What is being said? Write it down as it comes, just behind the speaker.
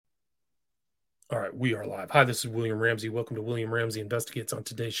All right, we are live. Hi, this is William Ramsey. Welcome to William Ramsey Investigates. On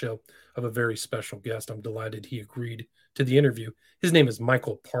today's show, I have a very special guest. I'm delighted he agreed to the interview. His name is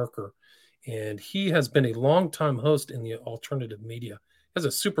Michael Parker, and he has been a longtime host in the alternative media. He has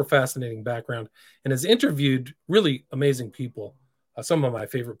a super fascinating background and has interviewed really amazing people. Some of my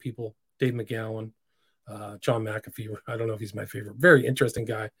favorite people, Dave McGowan, John McAfee. I don't know if he's my favorite. Very interesting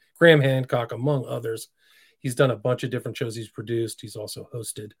guy. Graham Hancock, among others. He's done a bunch of different shows he's produced. He's also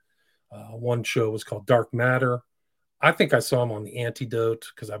hosted. One show was called Dark Matter. I think I saw him on The Antidote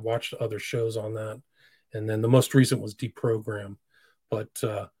because I've watched other shows on that. And then the most recent was Deprogram. But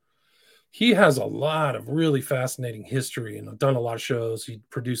he has a lot of really fascinating history and done a lot of shows. He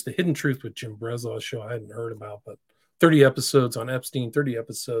produced The Hidden Truth with Jim Breslau's show I hadn't heard about, but 30 episodes on Epstein, 30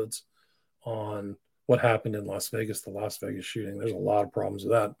 episodes on what happened in Las Vegas, the Las Vegas shooting. There's a lot of problems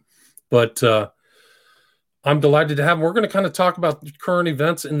with that. But I'm delighted to have him. We're going to kind of talk about current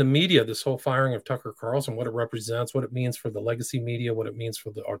events in the media, this whole firing of Tucker Carlson, what it represents, what it means for the legacy media, what it means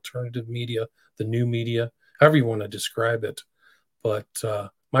for the alternative media, the new media, however you want to describe it. But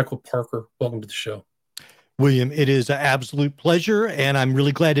Michael Parker, welcome to the show. William, it is an absolute pleasure, and I'm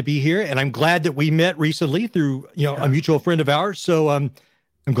really glad to be here. And I'm glad that we met recently through, a mutual friend of ours. So I'm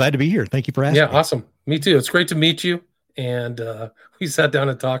glad to be here. Thank you for asking. Yeah, awesome. Me too. It's great to meet you. And we sat down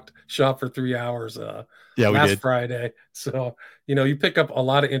and talked shop for 3 hours last Friday. So, you pick up a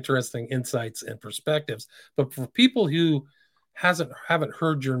lot of interesting insights and perspectives. But for people who haven't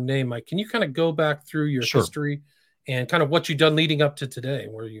heard your name, Mike, can you kind of go back through your history and kind of what you've done leading up to today,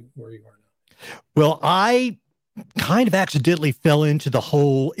 where you are now? Well, I kind of accidentally fell into the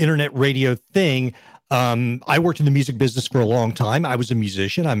whole internet radio thing. I worked in the music business for a long time. I was a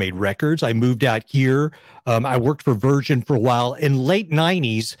musician. I made records. I moved out here. I worked for Virgin for a while. In late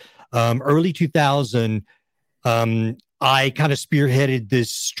 90s, early 2000, I kind of spearheaded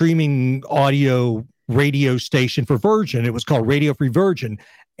this streaming audio radio station for Virgin. It was called Radio Free Virgin.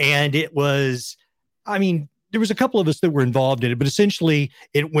 And it was, there was a couple of us that were involved in it, but essentially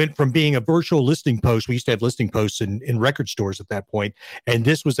it went from being a virtual listing post. We used to have listing posts in record stores at that point. And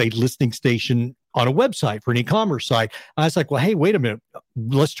this was a listing station on a website for an e-commerce site. I was like, well, hey, wait a minute.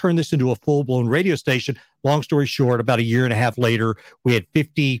 Let's turn this into a full-blown radio station. Long story short, about a year and a half later, we had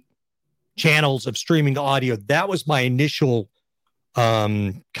 50 channels of streaming audio. That was my initial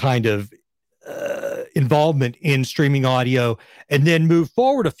kind of involvement in streaming audio, and then move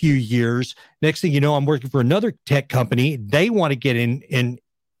forward a few years. Next thing you know, I'm working for another tech company. They want to get in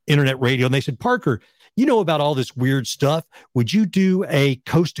internet radio. And they said, Parker, you know about all this weird stuff. Would you do a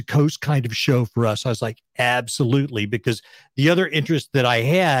coast to coast kind of show for us? I was like, absolutely. Because the other interest that I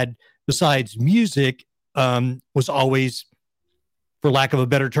had besides music was always, for lack of a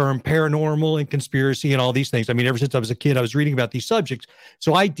better term, paranormal and conspiracy and all these things. Ever since I was a kid, I was reading about these subjects.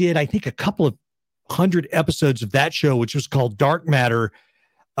 So I did, I think, a couple of 100 episodes of that show, which was called Dark Matter.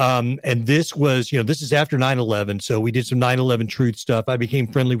 And this was, this is after 9/11. So we did some 9/11 truth stuff. I became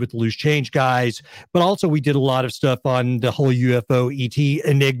friendly with the Loose Change guys, but also we did a lot of stuff on the whole UFO ET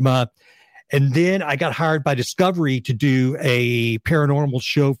enigma. And then I got hired by Discovery to do a paranormal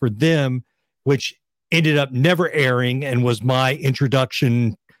show for them, which ended up never airing and was my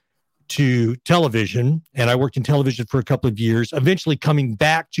introduction to television. And I worked in television for a couple of years, eventually coming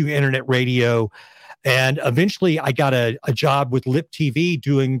back to internet radio. And eventually I got a job with Lip TV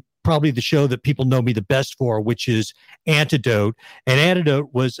doing probably the show that people know me the best for, which is Antidote. And Antidote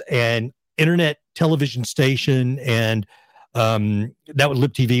was an internet television station. And that was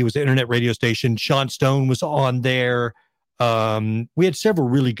Lip TV, was an internet radio station. Sean Stone was on there. We had several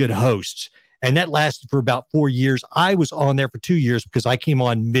really good hosts. And that lasted for about 4 years. I was on there for 2 years because I came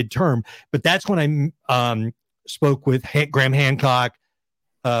on midterm. But that's when I spoke with Graham Hancock,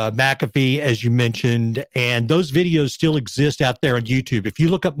 McAfee, as you mentioned. And those videos still exist out there on YouTube. If you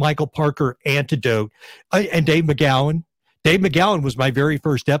look up Michael Parker Antidote and Dave McGowan. Dave McGowan was my very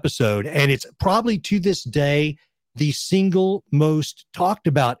first episode. And it's probably to this day the single most talked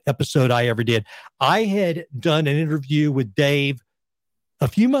about episode I ever did. I had done an interview with Dave a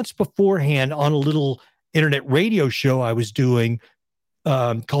few months beforehand on a little internet radio show I was doing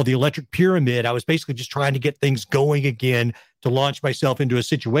called The Electric Pyramid. I was basically just trying to get things going again to launch myself into a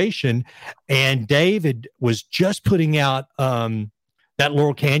situation. And David was just putting out that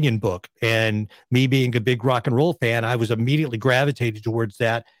Laurel Canyon book. And me being a big rock and roll fan, I was immediately gravitated towards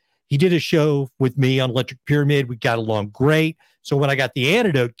that. He did a show with me on Electric Pyramid. We got along great. So when I got the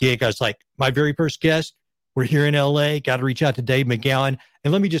Antidote gig, I was like, my very first guest, we're here in LA, got to reach out to Dave McGowan.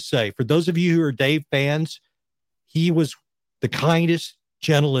 And let me just say, for those of you who are Dave fans, he was the kindest,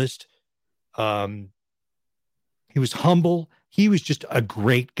 gentlest. He was humble. He was just a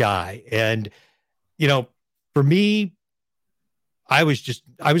great guy. And for me, I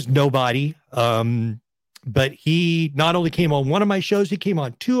was nobody. But he not only came on one of my shows, he came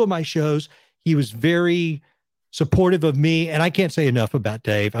on two of my shows. He was very supportive of me. And I can't say enough about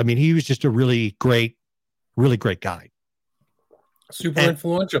Dave. I mean, he was just a really great guy. Super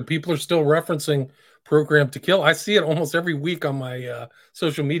influential. People are still referencing Program to Kill. I see it almost every week on my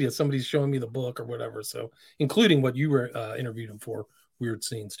social media. Somebody's showing me the book or whatever. So, including what you were interviewed him for, Weird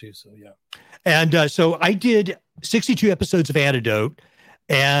Scenes too. So, yeah. And so I did 62 episodes of Antidote,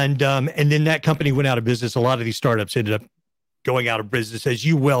 and then that company went out of business. A lot of these startups ended up going out of business, as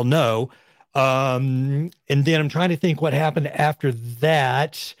you well know. And then I'm trying to think what happened after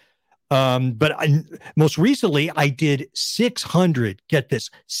that. But most recently, I did 600, get this,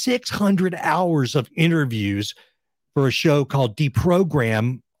 600 hours of interviews for a show called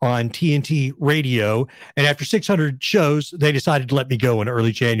Deprogram on TNT Radio. And after 600 shows, they decided to let me go in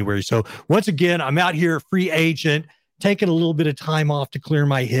early January. So once again, I'm out here, free agent, taking a little bit of time off to clear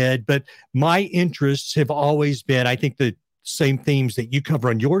my head. But my interests have always been, I think, the same themes that you cover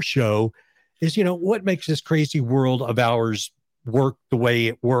on your show is, what makes this crazy world of ours work the way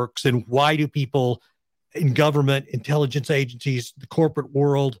it works, and why do people in government, intelligence agencies, the corporate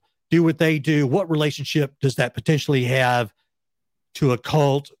world do what they do? What relationship does that potentially have to a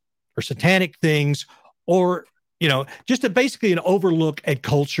cult or satanic things, or just basically an overlook at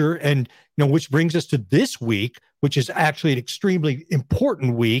culture? And which brings us to this week, which is actually an extremely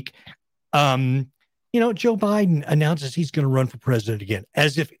important week. Joe Biden announces he's going to run for president again,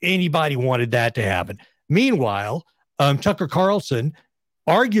 as if anybody wanted that to happen. Meanwhile, Tucker Carlson,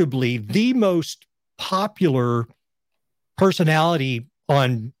 arguably the most popular personality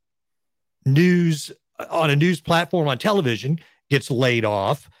on a news platform on television, gets laid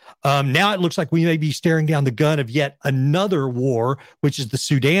off. Now it looks like we may be staring down the gun of yet another war, which is the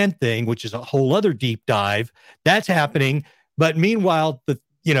Sudan thing, which is a whole other deep dive that's happening. But meanwhile,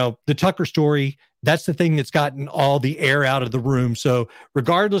 the Tucker story, that's the thing that's gotten all the air out of the room. So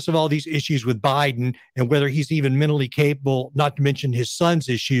regardless of all these issues with Biden and whether he's even mentally capable, not to mention his son's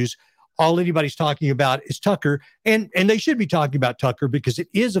issues, all anybody's talking about is Tucker. And they should be talking about Tucker because it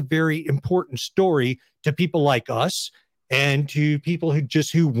is a very important story to people like us and to people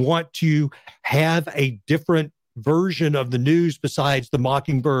who want to have a different version of the news besides the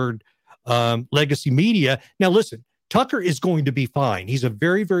Mockingbird legacy media. Now, listen, Tucker is going to be fine. He's a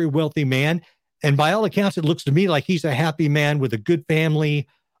very, very wealthy man. And by all accounts, it looks to me like he's a happy man with a good family.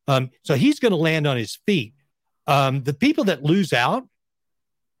 So he's going to land on his feet. The people that lose out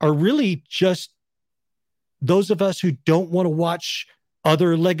are really just those of us who don't want to watch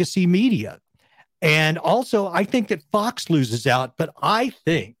other legacy media. And also, I think that Fox loses out, but I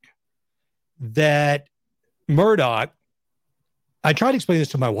think that Murdoch, I try to explain this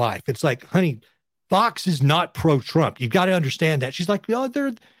to my wife. It's like, honey, Fox is not pro-Trump. You've got to understand that. She's like, oh,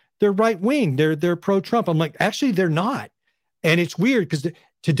 they're right wing. They're pro-Trump. I'm like, actually, they're not. And it's weird because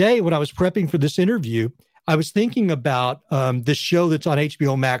today when I was prepping for this interview, I was thinking about this show that's on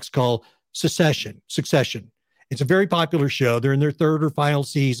HBO Max called Succession. It's a very popular show. They're in their third or final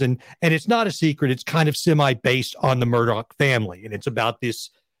season, and it's not a secret. It's kind of semi-based on the Murdoch family, and it's about this,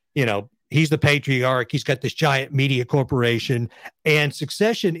 he's the patriarch. He's got this giant media corporation, and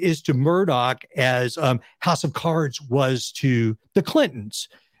Succession is to Murdoch as House of Cards was to the Clintons.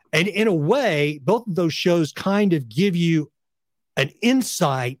 And in a way, both of those shows kind of give you an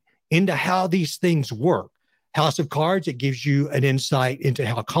insight into how these things work. House of Cards, it gives you an insight into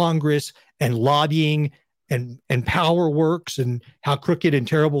how Congress and lobbying and power works and how crooked and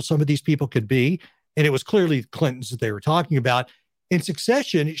terrible some of these people could be. And it was clearly the Clintons that they were talking about. In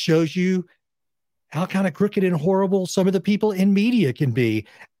Succession, it shows you how kind of crooked and horrible some of the people in media can be.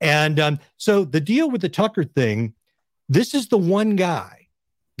 And so the deal with the Tucker thing, this is the one guy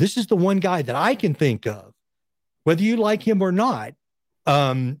that I can think of, whether you like him or not,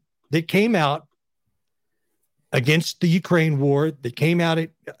 that came out against the Ukraine war, that came out at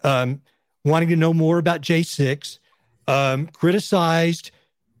wanting to know more about J6, criticized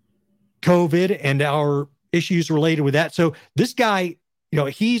COVID and our issues related with that. So this guy,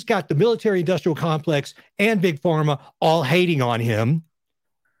 he's got the military industrial complex and Big Pharma all hating on him.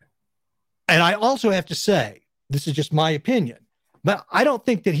 And I also have to say, this is just my opinion, but I don't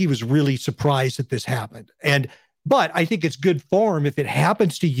think that he was really surprised that this happened. But I think it's good form if it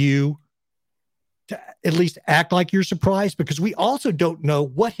happens to you to at least act like you're surprised, because we also don't know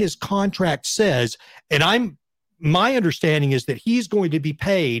what his contract says. And my understanding is that he's going to be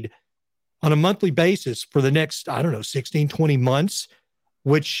paid on a monthly basis for the next, 16, 20 months,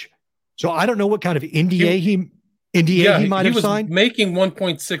 so I don't know what kind of NDA NDA he Yeah, might he have was signed. making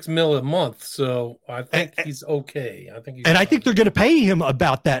 1.6 mil a month, so I And, think he's okay. I think he's and I fine. think they're going to pay him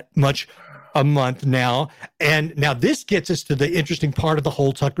about that much a month now. And now this gets us to the interesting part of the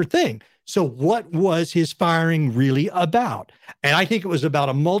whole Tucker thing. So what was his firing really about? And I think it was about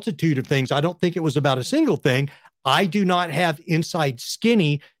a multitude of things. I don't think it was about a single thing. I do not have inside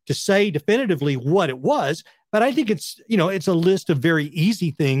skinny to say definitively what it was, but I think it's a list of very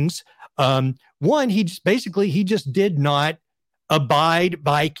easy things. One, he just did not abide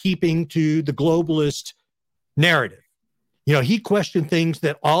by keeping to the globalist narrative. He questioned things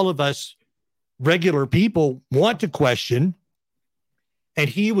that all of us regular people want to question. And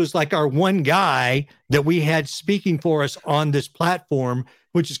he was like our one guy that we had speaking for us on this platform,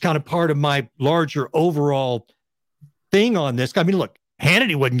 which is kind of part of my larger overall thing on this. I mean, look,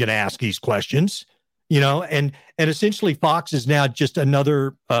 Hannity wasn't going to ask these questions, and essentially Fox is now just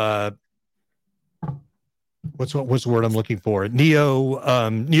another what's the word I'm looking for?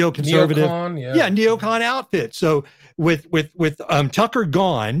 Neoconservative. Neocon, Yeah, neocon outfit. So with Tucker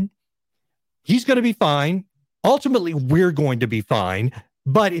gone, he's going to be fine. Ultimately, we're going to be fine,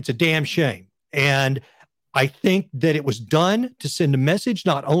 but it's a damn shame. And I think that it was done to send a message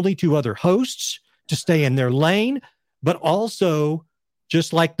not only to other hosts to stay in their lane, but also,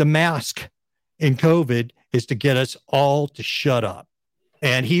 just like the mask in COVID, is to get us all to shut up.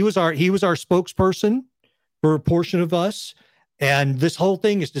 And he was our spokesperson for a portion of us. And this whole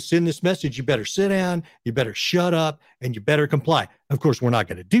thing is to send this message: you better sit down, you better shut up, and you better comply. Of course, we're not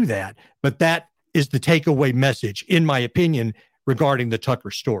going to do that, but that is the takeaway message, in my opinion, regarding the Tucker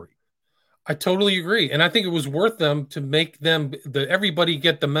story. I totally agree. And I think it was worth them to make everybody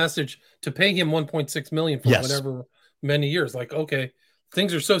get the message to pay him 1.6 million for whatever many years. Like, okay,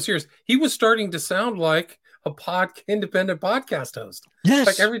 things are so serious. He was starting to sound like a independent podcast host. Yes.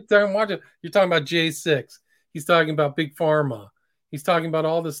 Like every time I watch it, you're talking about J6. He's talking about Big Pharma. He's talking about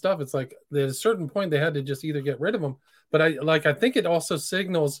all this stuff. It's like at a certain point they had to just either get rid of him. But I think it also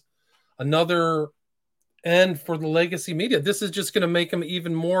signals another end for the legacy media. This is just going to make him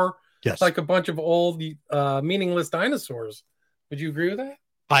even more like a bunch of old meaningless dinosaurs. Would you agree with that?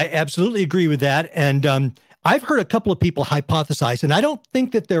 I absolutely agree with that. And I've heard a couple of people hypothesize, and I don't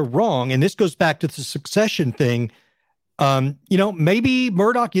think that they're wrong. And this goes back to the succession thing. Maybe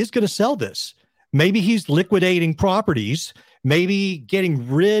Murdoch is going to sell this. Maybe he's liquidating properties, maybe getting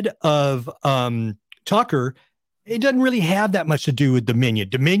rid of Tucker. It doesn't really have that much to do with Dominion.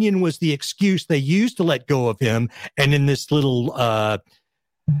 Dominion was the excuse they used to let go of him. And in this little,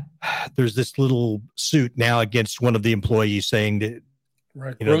 there's this little suit now against one of the employees saying that,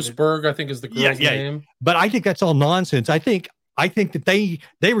 right, Grossberg, I think is the girl's name. But I think that's all nonsense. I think that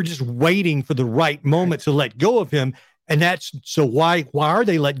they were just waiting for the right moment to let go of him. And that's so why are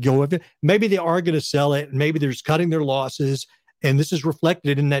they let go of it? Maybe they are going to sell it. Maybe they're just cutting their losses. And this is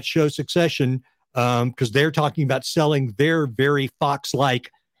reflected in that show Succession, because they're talking about selling their very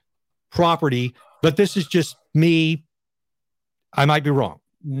Fox-like property. But this is just me. I might be wrong.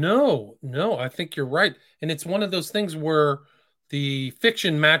 No, I think you're right. And it's one of those things where the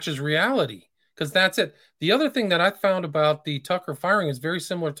fiction matches reality, because that's it. The other thing that I found about the Tucker firing is very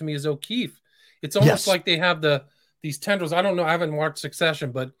similar to me as O'Keefe. It's almost like they have these tendrils. I don't know. I haven't watched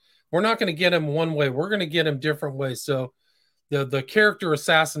Succession, but we're not going to get him one way. We're going to get him different ways. So the character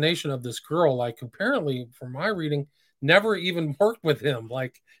assassination of this girl, like apparently from my reading, never even worked with him.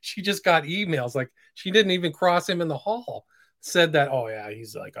 Like she just got emails. Like she didn't even cross him in the hall. Said that, oh yeah,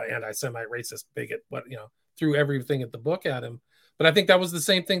 he's like an anti-Semite racist bigot, but threw everything at the book at him. But I think that was the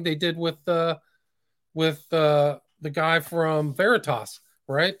same thing they did with the guy from Veritas,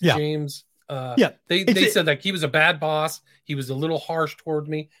 right? Yeah. James. They said like he was a bad boss. He was a little harsh toward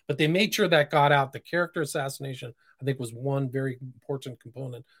me, but they made sure that got out. The character assassination, I think, was one very important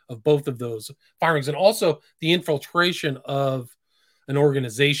component of both of those firings, and also the infiltration of an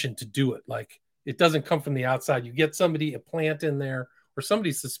organization to do it. Like it doesn't come from the outside. You get somebody, a plant in there, or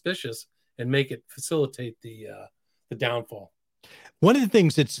somebody suspicious, and make it facilitate the downfall. One of the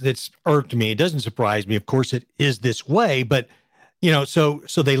things that's irked me, it doesn't surprise me, of course, it is this way, but so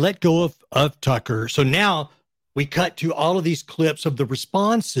they let go of Tucker. So now we cut to all of these clips of the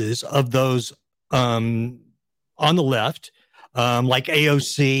responses of those on the left, like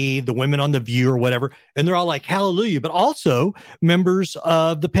AOC, the women on The View or whatever, and they're all like, hallelujah. But also members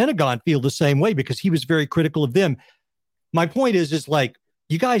of the Pentagon feel the same way because he was very critical of them. My point is like,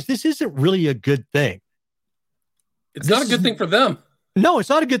 you guys, this isn't really a good thing. It's not a good thing for them. No, it's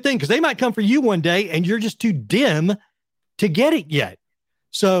not a good thing because they might come for you one day and you're just too dim to get it yet.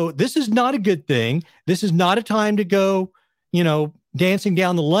 So this is not a good thing. This is not a time to go, dancing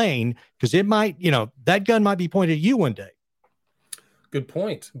down the lane, because it might, that gun might be pointed at you one day. Good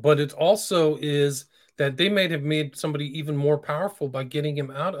point. But it also is that they may have made somebody even more powerful by getting him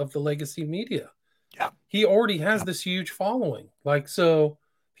out of the legacy media. Yeah. He already has this huge following. So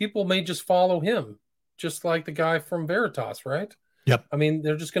people may just follow him, just like the guy from Veritas, right? Yep. I mean,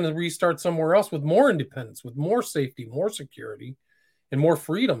 they're just going to restart somewhere else with more independence, with more safety, more security, and more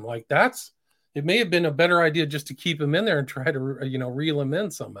freedom. It may have been a better idea just to keep him in there and try to, reel him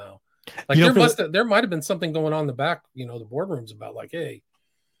in somehow. There might have been something going on in the back, the boardrooms about hey,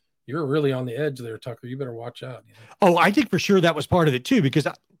 you're really on the edge there, Tucker. You better watch out. Oh, I think for sure that was part of it too, because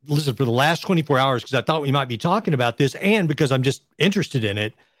listen, for the last 24 hours, because I thought we might be talking about this, and because I'm just interested in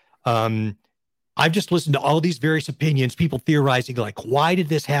it, I've just listened to all these various opinions, people theorizing why did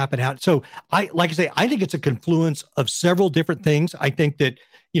this happen? So I think it's a confluence of several different things. I think that,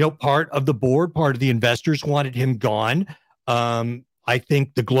 part of the board, part of the investors wanted him gone. I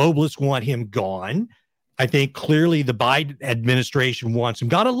think the globalists want him gone. I think clearly the Biden administration wants him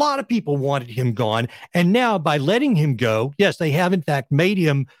gone. A lot of people wanted him gone. And now by letting him go, yes, they have in fact made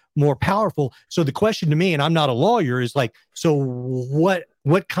him more powerful. So the question to me, and I'm not a lawyer, is so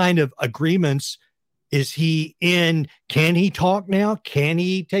what kind of agreements is he in? Can he talk now? Can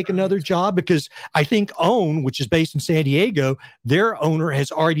he take another job? Because I think OWN, which is based in San Diego, their owner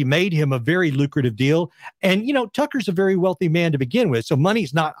has already made him a very lucrative deal. And, Tucker's a very wealthy man to begin with. So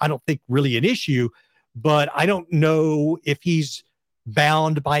money's not, I don't think, really an issue. But I don't know if he's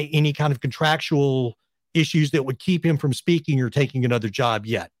bound by any kind of contractual issues that would keep him from speaking or taking another job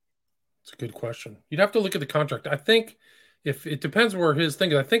yet. It's a good question. You'd have to look at the contract. I think if it depends where his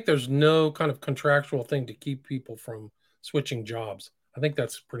thing is. I think there's no kind of contractual thing to keep people from switching jobs. I think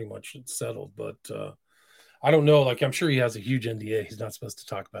that's pretty much settled. But I don't know. I'm sure he has a huge NDA. He's not supposed to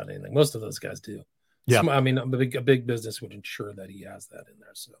talk about anything. Most of those guys do. Yeah. I mean, a big business would ensure that he has that in there.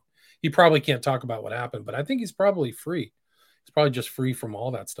 So he probably can't talk about what happened, but I think he's probably free. He's probably just free from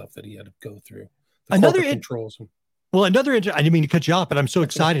all that stuff that he had to go through. Controls him. Well, I didn't mean to cut you off, but I'm so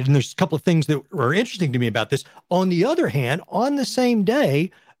excited. And there's a couple of things that were interesting to me about this. On the other hand, on the same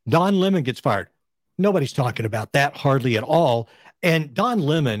day, Don Lemon gets fired. Nobody's talking about that hardly at all. And Don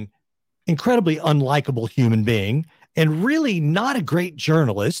Lemon, incredibly unlikable human being and really not a great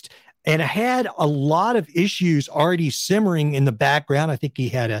journalist, and had a lot of issues already simmering in the background. I think he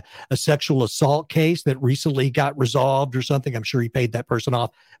had a sexual assault case that recently got resolved or something. I'm sure he paid that person off.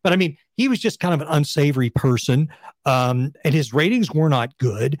 But I mean, he was just kind of an unsavory person, and his ratings were not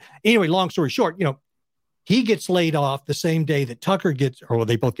good. Anyway, long story short, he gets laid off the same day that Tucker gets, or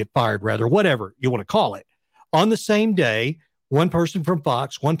they both get fired, rather, whatever you want to call it. On the same day, one person from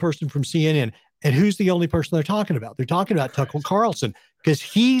Fox, one person from CNN. And who's the only person they're talking about? They're talking about Tucker Carlson, because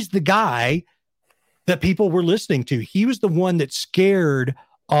he's the guy that people were listening to. He was the one that scared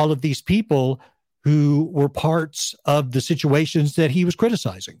all of these people who were parts of the situations that he was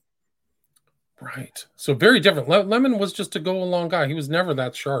criticizing. Right. So very different. Lemon was just a go-along guy. He was never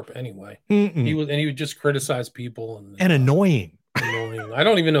that sharp anyway. He would just criticize people. And annoying. Annoying. I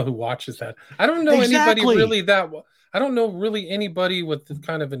don't even know who watches that. I don't know anybody really I don't know really anybody with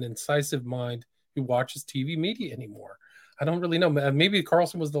kind of an incisive mind who watches TV media anymore. I don't really know. Maybe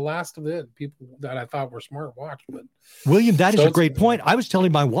Carlson was the last of the people that I thought were smart watch. But William, that is a great point. I was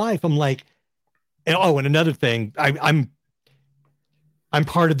telling my wife, I'm like, and another thing, I'm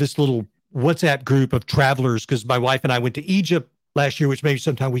part of this little WhatsApp group of travelers because my wife and I went to Egypt last year, which maybe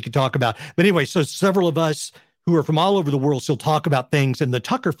sometime we could talk about. But anyway, so several of us who are from all over the world still talk about things, and the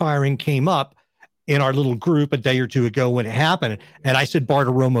Tucker firing came up in our little group a day or two ago when it happened. And I said,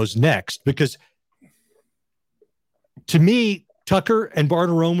 Bartiromo's next, because to me, Tucker and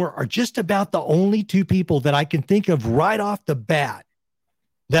Bartiromo are just about the only two people that I can think of right off the bat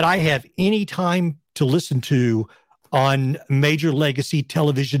that I have any time to listen to on major legacy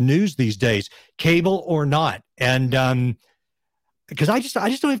television news these days, cable or not. And because I just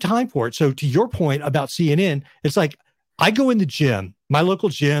don't have time for it. So to your point about CNN, it's like I go in the gym, my local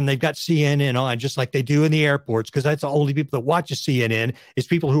gym, they've got CNN on just like they do in the airports, because that's the only people that watch CNN is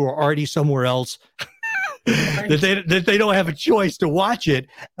people who are already somewhere else that they don't have a choice to watch it.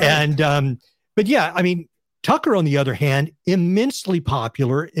 And but yeah, I mean, Tucker, on the other hand, immensely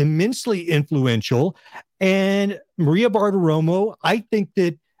popular, immensely influential. And Maria Bartiromo, I think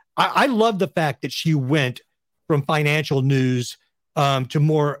that I love the fact that she went from financial news to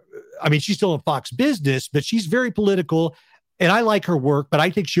more, I mean, she's still in Fox Business, but she's very political, and I like her work, but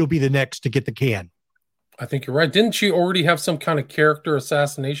I think she'll be the next to get the can. I think you're right. Didn't she already have some kind of character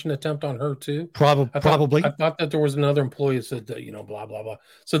assassination attempt on her too? Probably. I thought that there was another employee that said that, blah, blah, blah.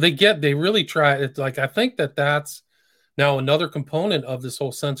 So they really try it. Like, I think that's, Now, another component of this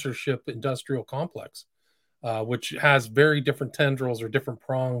whole censorship industrial complex, which has very different tendrils or different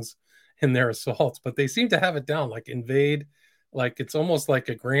prongs in their assaults, but they seem to have it down, like invade, like it's almost like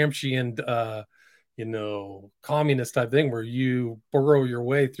a Gramscian, communist type thing where you burrow your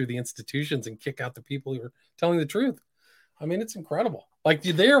way through the institutions and kick out the people who are telling the truth. I mean, it's incredible. Like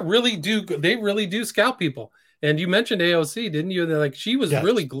they really do scout people. And you mentioned AOC, didn't you? Like she was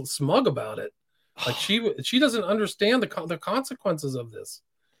really smug about it. Like she doesn't understand the consequences of this.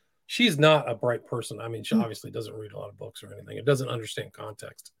 She's not a bright person. I mean, she obviously doesn't read a lot of books or anything. It doesn't understand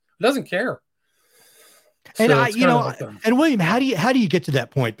context. It doesn't care. And and William, how do you get to that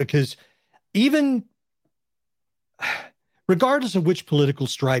point? Because even regardless of which political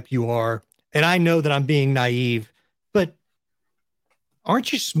stripe you are, and I know that I'm being naive, but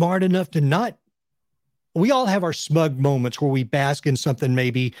aren't you smart enough to not? We all have our smug moments where we bask in something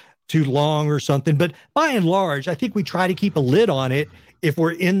maybe too long or something, but by and large, I think we try to keep a lid on it if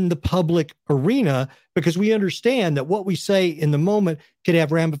we're in the public arena, because we understand that what we say in the moment could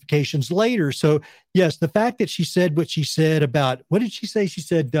have ramifications later. So yes, the fact that she said what she said about, what did she say? She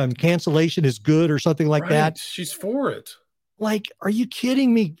said cancellation is good or something like that. She's for it. Like, are you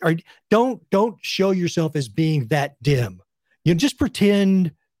kidding me? Don't show yourself as being that dim. You know, just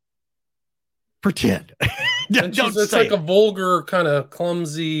pretend. It's like a vulgar, kind of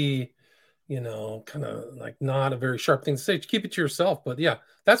clumsy, kind of like not a very sharp thing to say. Keep it to yourself. But yeah,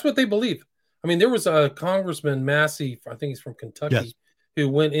 that's what they believe. I mean, there was a Congressman Massey, I think he's from Kentucky, who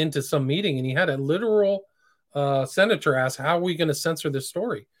went into some meeting and he had a literal senator ask, how are we going to censor this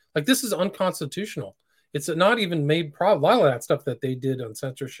story? Like, this is unconstitutional. It's not even made problem. A lot of that stuff that they did on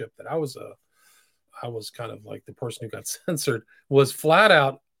censorship that I was kind of like the person who got censored was flat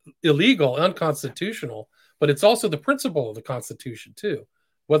out illegal, unconstitutional, but it's also the principle of the Constitution too,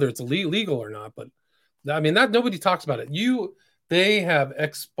 whether it's illegal or not. But I mean, that nobody talks about it. They have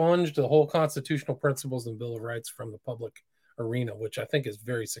expunged the whole constitutional principles and Bill of Rights from the public arena, which I think is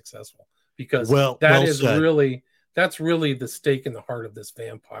very successful, because that's really the stake in the heart of this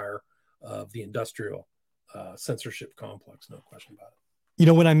vampire of the industrial censorship complex. No question about it. You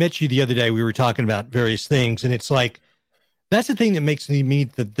know, when I met you the other day, we were talking about various things, and it's like, that's the thing that makes me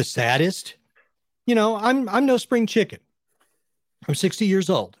the saddest. You know, I'm no spring chicken. I'm 60 years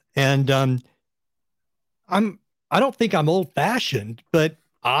old, and I don't think I'm old fashioned, but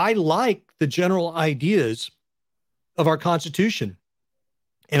I like the general ideas of our Constitution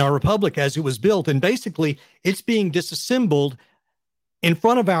and our republic as it was built. And basically, it's being disassembled in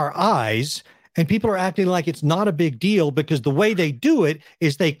front of our eyes. And people are acting like it's not a big deal because the way they do it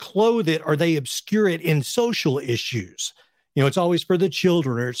is they clothe it or they obscure it in social issues. You know, it's always for the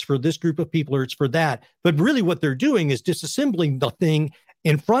children, or it's for this group of people, or it's for that. But really what they're doing is disassembling the thing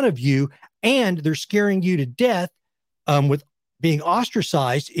in front of you, and they're scaring you to death with being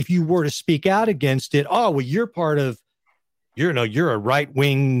ostracized if you were to speak out against it. Oh, well, you're a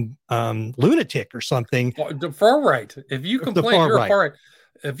right-wing lunatic or something. The far right. If you complain, you're far right.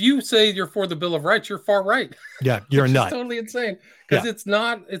 If you say you're for the Bill of Rights, you're far right. Yeah, you're not. Totally insane, because it's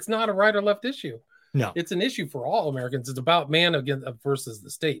not a right or left issue. No, it's an issue for all Americans. It's about man versus the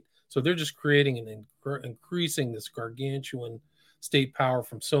state. So they're just creating and increasing this gargantuan state power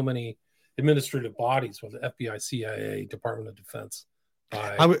from so many administrative bodies, with the FBI, CIA, Department of Defense,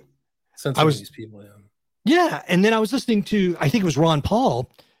 by censoring these people in. Yeah, and then I was listening to, I think it was Ron Paul.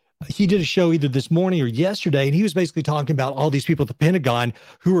 He did a show either this morning or yesterday, and he was basically talking about all these people at the Pentagon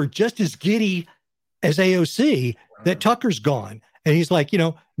who are just as giddy as AOC that Tucker's gone. And he's like,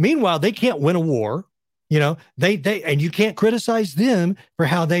 meanwhile, they can't win a war. And you can't criticize them for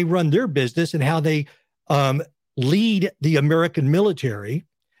how they run their business and how they lead the American military.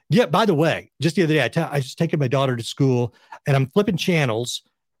 Yeah, by the way, just the other day, I just taken my daughter to school, and I'm flipping channels,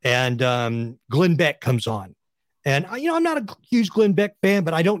 and Glenn Beck comes on. And, I'm not a huge Glenn Beck fan,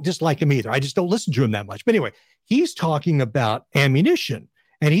 but I don't dislike him either. I just don't listen to him that much. But anyway, he's talking about ammunition,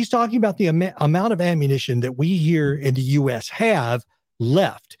 and he's talking about the amount of ammunition that we here in the U.S. have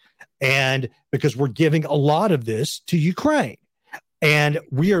left. And because we're giving a lot of this to Ukraine, and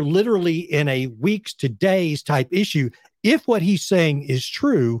we are literally in a weeks to days type issue, if what he's saying is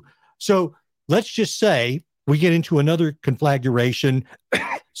true. So let's just say we get into another conflagration,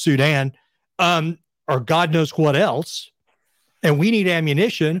 Sudan, or God knows what else, and we need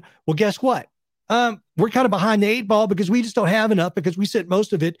ammunition. Well, guess what? We're kind of behind the eight ball because we just don't have enough, because we sent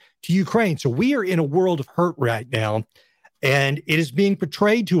most of it to Ukraine. So we are in a world of hurt right now, and it is being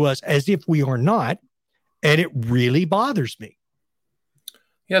portrayed to us as if we are not, and it really bothers me.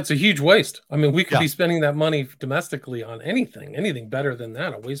 Yeah, it's a huge waste. I mean, we could be spending that money domestically on anything better than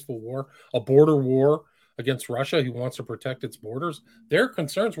that. A wasteful war, a border war, against Russia. He wants to protect its borders. Their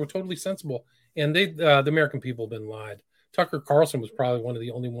concerns were totally sensible, and the American people have been lied. Tucker Carlson was probably one of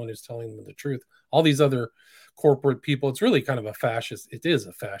the only one who's telling them the truth. All these other corporate people, it's really kind of a fascist. It is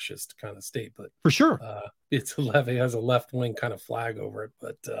a fascist kind of state, but For sure. it has a left wing kind of flag over it.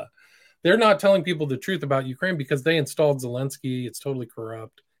 But they're not telling people the truth about Ukraine because they installed Zelensky. It's totally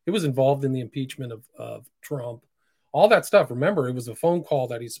corrupt. It was involved in the impeachment of Trump. All that stuff. Remember, it was a phone call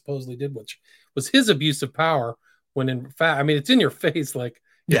that he supposedly did, which was his abuse of power. When in fact, I mean, it's in your face. Like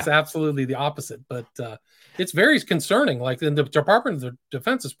it's absolutely the opposite. But it's very concerning. Like in the Department of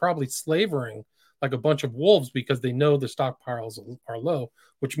Defense is probably slavering like a bunch of wolves because they know the stockpiles are low,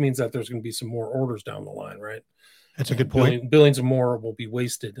 which means that there's going to be some more orders down the line, right? That's a good point. Billions of more will be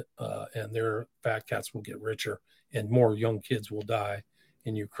wasted, and their fat cats will get richer, and more young kids will die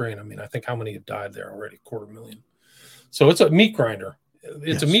in Ukraine. I mean, I think how many have died there already? 250,000. So it's a meat grinder.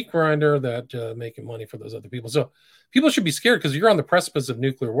 It's a meat grinder that making money for those other people. So people should be scared because you're on the precipice of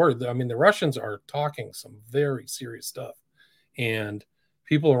nuclear war. I mean, the Russians are talking some very serious stuff, and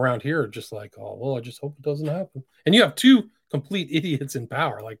people around here are just like, oh, well, I just hope it doesn't happen. And you have two complete idiots in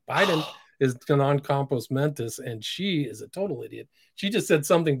power. Like Biden is a non-compos mentis, and she is a total idiot. She just said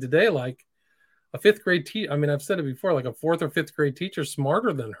something today like a fifth grade teacher. I mean, I've said it before, like a fourth or fifth grade teacher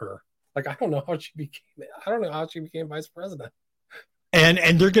smarter than her. Like, I don't know how she became vice president. And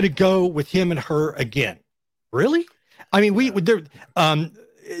they're going to go with him and her again. Really? I mean,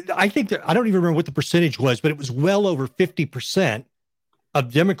 I think that I don't even remember what the percentage was, but it was well over 50%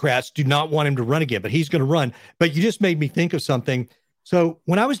 of Democrats do not want him to run again, but he's going to run. But you just made me think of something. So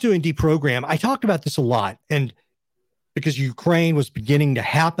when I was doing Deprogram, I talked about this a lot, and because Ukraine was beginning to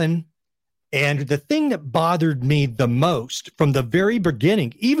happen. And the thing that bothered me the most from the very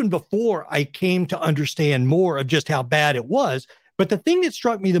beginning, even before I came to understand more of just how bad it was, but the thing that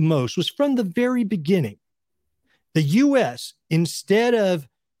struck me the most was from the very beginning, the U.S., instead of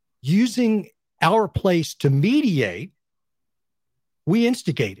using our place to mediate, we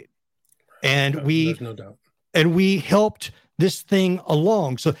instigated, and there's no doubt. And we helped this thing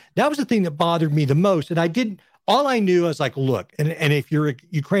along. So that was the thing that bothered me the most. And all I knew, I was like, look, and if you're a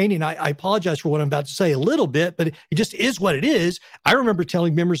Ukrainian, I apologize for what I'm about to say a little bit, but it just is what it is. I remember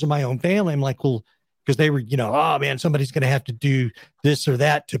telling members of my own family, I'm like, well, because they were, oh man, somebody's going to have to do this or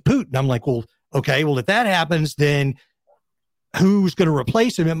that to Putin. I'm like, well, okay, well, if that happens, then who's going to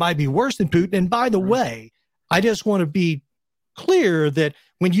replace him? It might be worse than Putin. And by the way, I just want to be clear that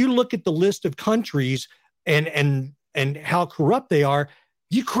when you look at the list of countries and how corrupt they are,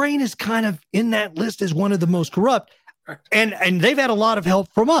 Ukraine is kind of in that list as one of the most corrupt. And they've had a lot of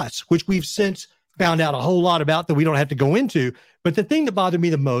help from us, which we've since found out a whole lot about that we don't have to go into. But the thing that bothered me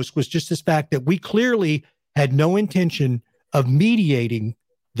the most was just this fact that we clearly had no intention of mediating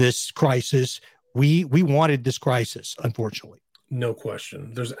this crisis. We wanted this crisis, unfortunately. No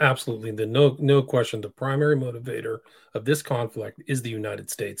question. There's absolutely no question. The primary motivator of this conflict is the United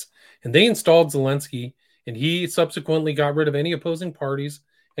States. And they installed Zelensky, and he subsequently got rid of any opposing parties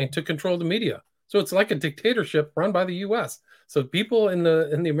and took control of the media. So it's like a dictatorship run by the U.S. So people in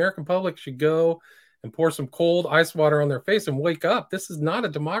the American public should go and pour some cold ice water on their face and wake up. This is not a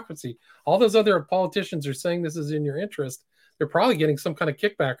democracy. All those other politicians are saying this is in your interest. They're probably getting some kind of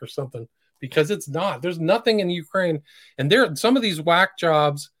kickback or something, because it's not. There's nothing in Ukraine. And some of these whack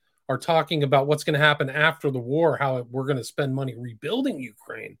jobs are talking about what's going to happen after the war, how we're going to spend money rebuilding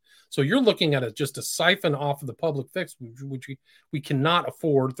Ukraine. So you're looking at just a siphon off of the public fix, which we cannot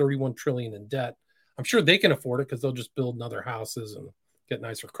afford. 31 trillion in debt. I'm sure they can afford it because they'll just build other houses and get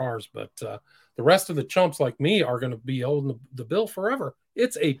nicer cars. But the rest of the chumps like me are going to be holding the bill forever.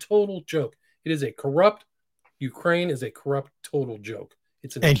 It's a total joke. It is a corrupt. Ukraine is a corrupt, total joke.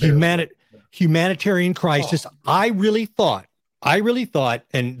 It's an humanitarian crisis. I really thought,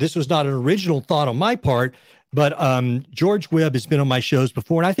 and this was not an original thought on my part, but George Webb has been on my shows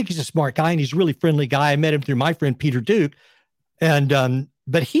before, and I think he's a smart guy, and he's a really friendly guy. I met him through my friend Peter Duke, and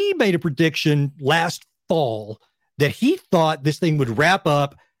but he made a prediction last fall that he thought this thing would wrap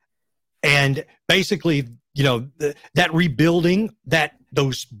up, and basically, that rebuilding, that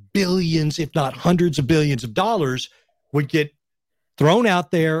those billions, if not hundreds of billions of dollars, would get thrown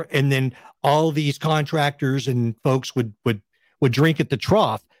out there, and then all these contractors and folks would drink at the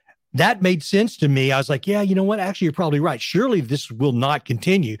trough. That made sense to me. I was like, yeah, you know what? Actually, you're probably right. Surely this will not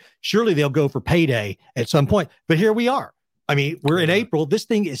continue. Surely they'll go for payday at some point. But here we are. I mean, we're in April. This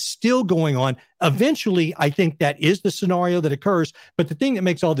thing is still going on. Eventually, I think that is the scenario that occurs. But the thing that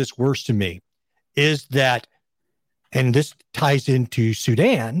makes all this worse to me is that, and this ties into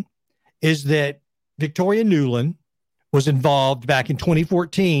Sudan, is that Victoria Nuland was involved back in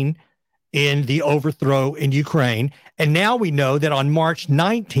 2014 in the overthrow in Ukraine. And now we know that on March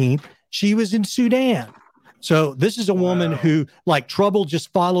 19th, she was in Sudan. So this is a woman who, like, trouble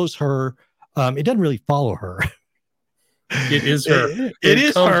just follows her. It doesn't really follow her. It is her. It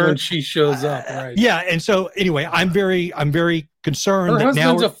is comes her when she shows up, right? Yeah. And so anyway, I'm very concerned her that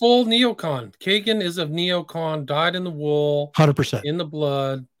husband's now a full neocon. Kagan is a neocon, dyed in the wool, 100% in the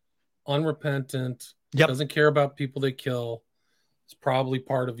blood, unrepentant. Yep. Doesn't care about people they kill. It's probably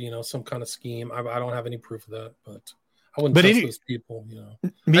part of some kind of scheme. I don't have any proof of that, but I wouldn't trust those people. Me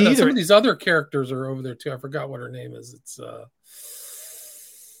I know either. some of these other characters are over there too. I forgot what her name is. It's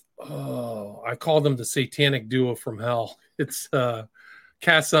I call them the satanic duo from hell. It's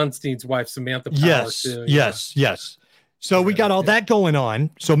Cass Sunstein's wife, Samantha Power. Yes, too. Yes. So we got all that going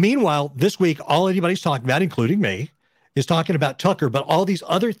on. So meanwhile, this week, all anybody's talking about, including me, is talking about Tucker, but all these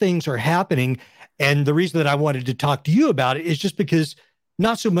other things are happening. And the reason that I wanted to talk to you about it is just because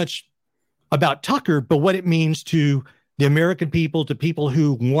not so much about Tucker, but what it means to the American people, to people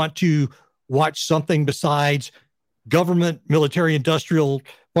who want to watch something besides government, military, industrial,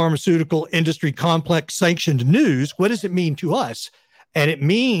 pharmaceutical industry complex sanctioned news. What does it mean to us? And it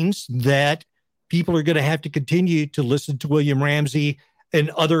means that people are going to have to continue to listen to William Ramsey and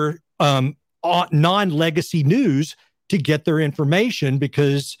other non-legacy news to get their information,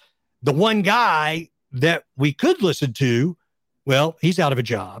 because the one guy that we could listen to, well, he's out of a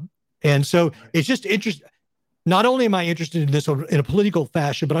job. And so it's just interesting. Not only am I interested in this in a political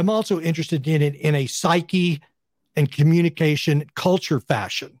fashion, but I'm also interested in it in a psyche and communication culture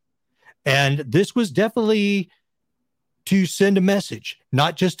fashion. And this was definitely to send a message,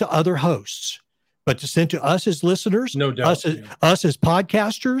 not just to other hosts, but to send to us as listeners, no doubt, us as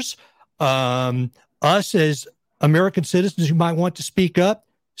podcasters, us as American citizens who might want to speak up.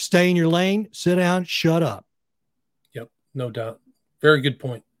 Stay in your lane, sit down, shut up. Yep, no doubt. Very good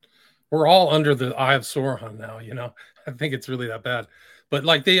point. We're all under the eye of Sauron now, I think it's really that bad. But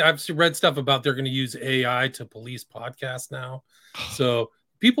I've read stuff about they're going to use AI to police podcasts now. So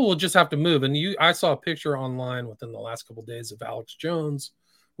people will just have to move. And I saw a picture online within the last couple of days of Alex Jones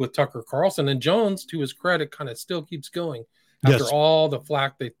with Tucker Carlson. And Jones, to his credit, kind of still keeps going after all the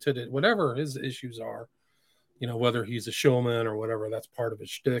flack they took it, whatever his issues are. Whether he's a showman or whatever, that's part of his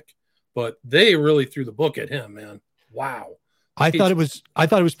shtick. But they really threw the book at him, man. Wow. I thought it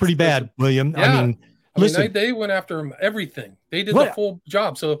was pretty bad, William. Yeah. Listen, they went after him, everything. They did the full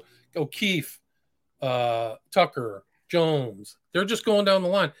job. So O'Keefe, Tucker, Jones, they're just going down the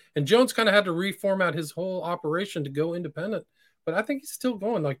line. And Jones kind of had to reformat his whole operation to go independent. But I think he's still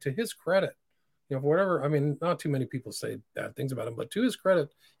going, to his credit. Whatever. Not too many people say bad things about him, but to his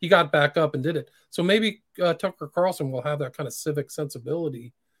credit, he got back up and did it. So maybe Tucker Carlson will have that kind of civic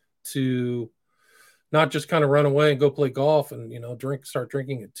sensibility to not just kind of run away and go play golf and, start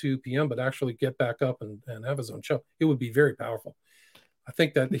drinking at 2 p.m., but actually get back up and have his own show. It would be very powerful. I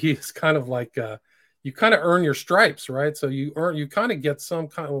think that he is kind of like, you kind of earn your stripes, right? So you kind of get some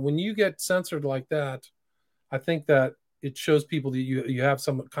kind of, when you get censored like that, I think that it shows people that you have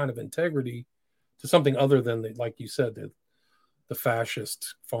some kind of integrity to something other than, like you said, the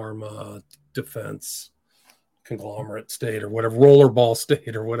fascist pharma defense conglomerate state or whatever, rollerball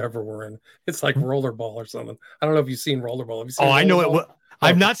state or whatever we're in. It's like rollerball or something. I don't know if you've seen rollerball. Have you seen I know it.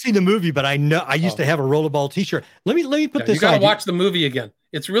 I've not seen the movie, but I know I used to have a rollerball T-shirt. Let me put this. You got to watch the movie again.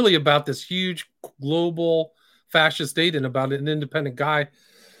 It's really about this huge global fascist state and about an independent guy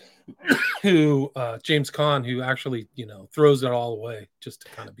who James Caan, who actually throws it all away just to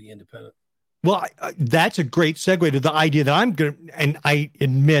kind of be independent. Well, that's a great segue to the idea that I'm going to, and I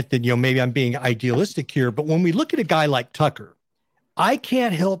admit that, maybe I'm being idealistic here, but when we look at a guy like Tucker, I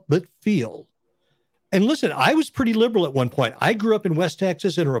can't help but feel, and listen, I was pretty liberal at one point. I grew up in West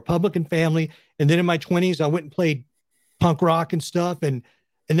Texas in a Republican family. And then in my 20s, I went and played punk rock and stuff. And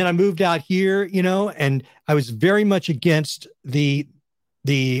then I moved out here, and I was very much against the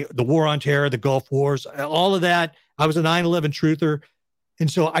war on terror, the Gulf Wars, all of that. I was a 9/11 truther. And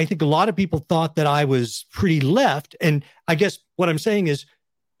so I think a lot of people thought that I was pretty left. And I guess what I'm saying is,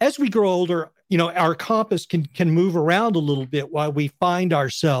 as we grow older, our compass can move around a little bit while we find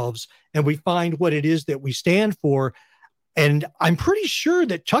ourselves and we find what it is that we stand for. And I'm pretty sure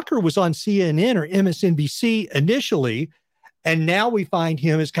that Tucker was on CNN or MSNBC initially. And now we find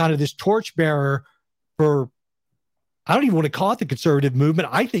him as kind of this torchbearer for, I don't even want to call it the conservative movement.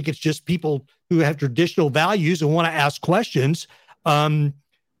 I think it's just people who have traditional values and want to ask questions.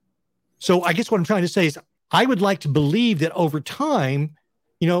 So I guess what I'm trying to say is I would like to believe that over time,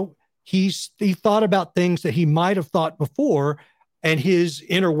 he thought about things that he might have thought before. and his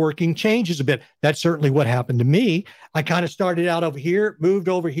inner working changes a bit. That's certainly what happened to me. I kind of started out over here, moved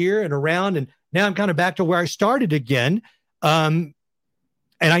over here and around, and now I'm kind of back to where I started again. And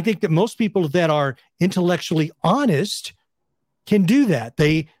I think that most people that are intellectually honest can do that.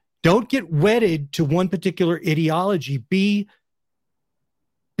 They don't get wedded to one particular ideology. Be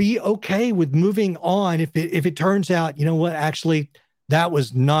okay with moving on if it turns out, you know what, actually, that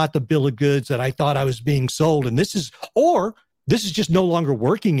was not the bill of goods that I thought I was being sold. And this is just no longer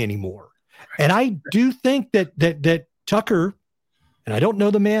working anymore. And I do think that Tucker, and I don't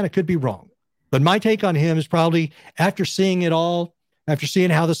know the man, I could be wrong, but my take on him is probably after seeing it all, after seeing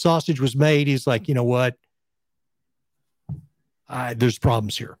how the sausage was made, he's like, you know what? There's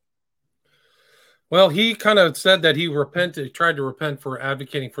problems here. Well, he kind of said that he tried to repent for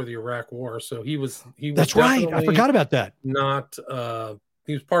advocating for the Iraq War. So he was That's right. I forgot about that. Not,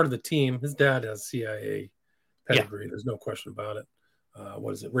 he was part of the team. His dad has CIA pedigree. Yeah. There's no question about it.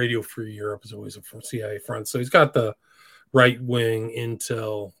 What is it? Radio Free Europe is always a CIA front. So he's got the right wing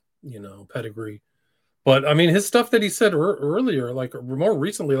intel, pedigree. But I mean, his stuff that he said earlier, like more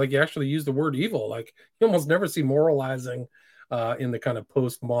recently, like he actually used the word evil. Like you almost never see moralizing in the kind of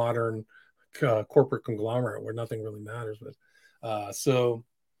postmodern corporate conglomerate where nothing really matters. But so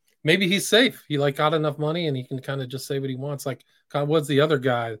maybe he's safe. He got enough money and he can kind of just say what he wants. Like what's the other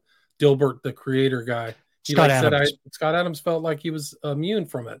guy, Dilbert, the creator guy? Scott Adams. Scott Adams felt like he was immune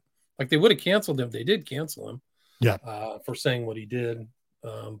from it. Like they would have canceled him. They did cancel him. Yeah. For saying what he did.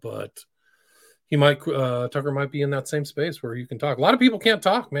 But he Tucker might be in that same space where you can talk. A lot of people can't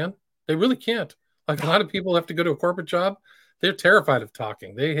talk, man. They really can't. Like a lot of people have to go to a corporate job. They're terrified of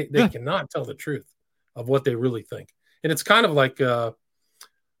talking. They cannot tell the truth of what they really think. And it's kind of like, I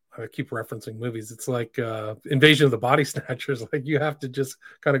keep referencing movies. It's like Invasion of the Body Snatchers. Like you have to just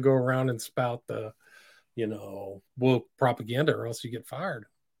kind of go around and spout the, woke propaganda or else you get fired.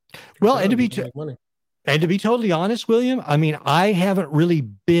 Well, and to be totally honest, William, I mean, I haven't really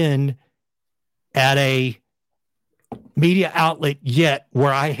been at a media outlet yet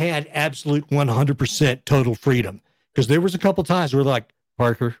where I had absolute 100% total freedom. Because there was a couple times where like,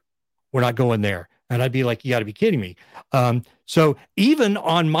 Parker, we're not going there. And I'd be like, you got to be kidding me. So even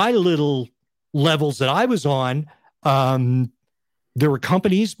on my little levels that I was on, there were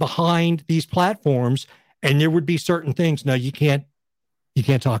companies behind these platforms and there would be certain things. No, you can't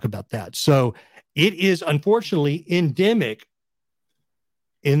talk about that. So it is unfortunately endemic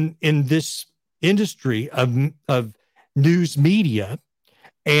in this industry of news media.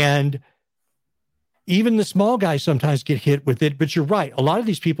 And even the small guys sometimes get hit with it, but you're right. A lot of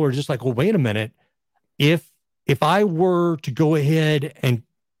these people are just like, well, wait a minute. If I were to go ahead and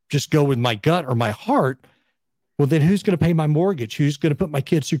just go with my gut or my heart, well, then who's going to pay my mortgage? Who's going to put my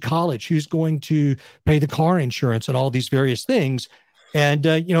kids through college? Who's going to pay the car insurance and all these various things? And,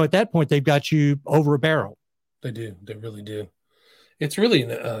 at that point, they've got you over a barrel. They do. They really do. It's really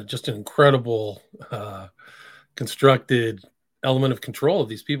just an incredible constructed element of control of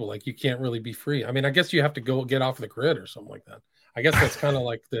these people. Like you can't really be free. I mean, I guess you have to go get off the grid or something like that. I guess that's kind of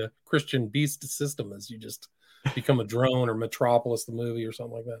like the Christian beast system is you just become a drone or Metropolis, the movie or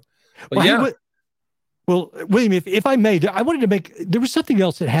something like that. But well, William, if I may, I wanted to there was something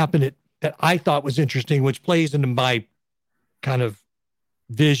else that happened that I thought was interesting, which plays into my kind of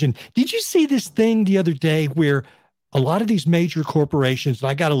vision. Did you see this thing the other day where a lot of these major corporations,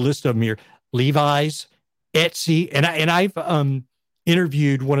 and I got a list of them here, Levi's, Etsy, and I've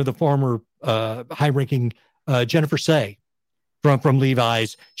interviewed one of the former high-ranking Jennifer Say from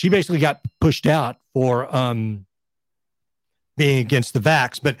Levi's. She basically got pushed out for being against the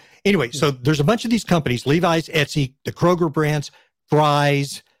vax. But anyway, so there's a bunch of these companies, Levi's, Etsy, the Kroger brands,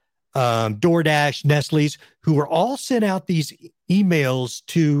 Fry's, DoorDash, Nestle's, who are all sent out these emails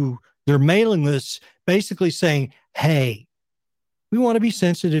to their mailing lists basically saying, hey, we want to be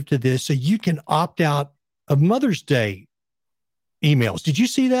sensitive to this so you can opt out of Mother's Day emails. Did you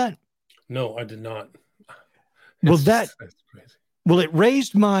see that? No, I did not. Well, that's crazy. Well, it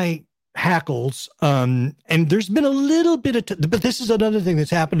raised my hackles. And there's been a little bit of, but this is another thing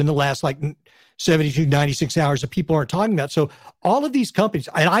that's happened in the last 72, 96 hours that people aren't talking about. So all of these companies,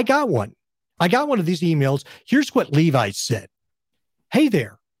 and I got one of these emails. Here's what Levi's said. Hey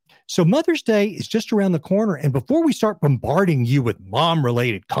there. So Mother's Day is just around the corner. And before we start bombarding you with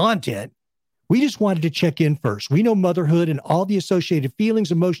mom-related content, we just wanted to check in first. We know motherhood and all the associated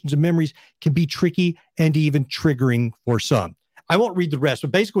feelings, emotions, and memories can be tricky and even triggering for some. I won't read the rest,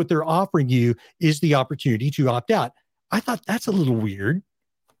 but basically what they're offering you is the opportunity to opt out. I thought that's a little weird.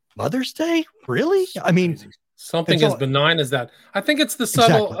 Mother's Day? Really? I mean, something as benign as that. I think it's the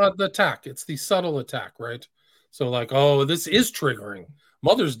subtle the attack. It's the subtle attack, right? So like, oh, this is triggering.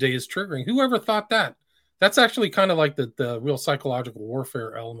 Mother's Day is triggering. Whoever thought that? That's actually kind of like the real psychological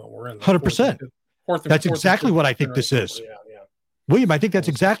warfare element we're in. Like 100%. That's exactly what I think this is. Yeah, yeah. William, I think that's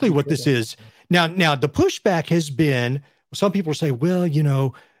exactly what this is. Now, the pushback has been, some people say, well,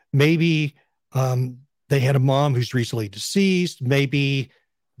 maybe they had a mom who's recently deceased. Maybe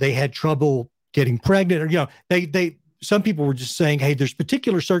they had trouble getting pregnant, or, some people were just saying, hey, there's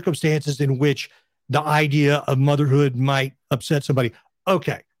particular circumstances in which the idea of motherhood might upset somebody.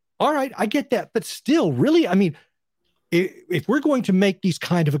 Okay. All right. I get that. But still, really, I mean, if we're going to make these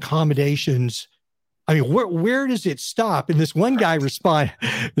kind of accommodations, I mean, where does it stop? And this one guy responded,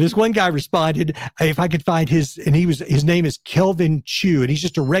 if I could find his name is Kelvin Chu, and he's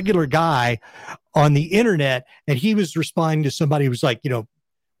just a regular guy on the internet. And he was responding to somebody who was like,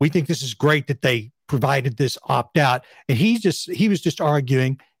 we think this is great that they provided this opt out. And he was just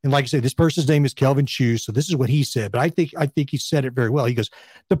arguing. And like I said, this person's name is Kelvin Chu. So this is what he said, but I think he said it very well. He goes,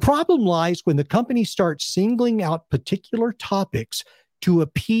 the problem lies when the company starts singling out particular topics to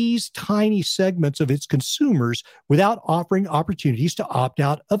appease tiny segments of its consumers without offering opportunities to opt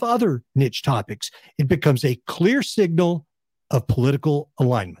out of other niche topics. It becomes a clear signal of political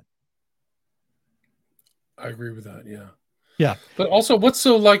alignment. I agree with that. Yeah. Yeah. But also, what's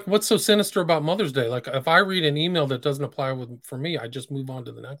so sinister about Mother's Day? Like, if I read an email that doesn't apply for me, I just move on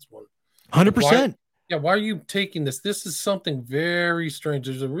to the next one. 100%. Why are you taking this? This is something very strange.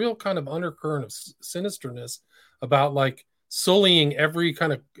 There's a real kind of undercurrent of sinisterness about like sullying every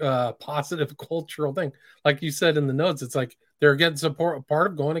kind of positive cultural thing. Like you said in the notes, it's like they're against part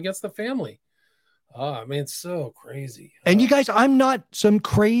of going against the family. I mean, it's so crazy. And you guys, I'm not some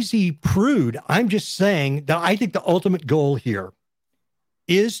crazy prude. I'm just saying that I think the ultimate goal here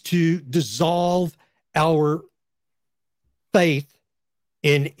is to dissolve our faith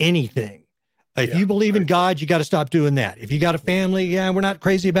in anything. If you believe in God, you got to stop doing that. If you got a family, we're not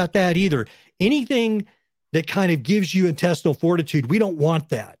crazy about that either. Anything that kind of gives you intestinal fortitude, we don't want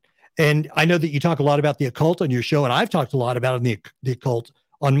that. And I know that you talk a lot about the occult on your show, and I've talked a lot about the occult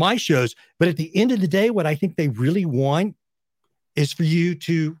on my shows. But at the end of the day, what I think they really want is for you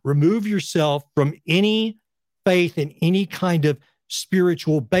to remove yourself from any faith in any kind of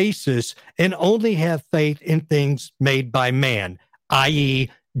spiritual basis and only have faith in things made by man, i.e.,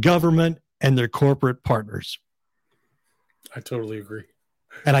 government and their corporate partners. I totally agree.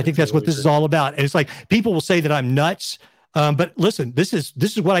 And I think that's what this is all about. And it's like, people will say that I'm nuts. But listen, this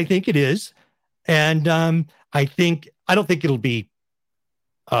is what I think it is. And I don't think it'll be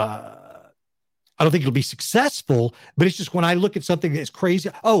successful, but it's just when I look at something that's crazy.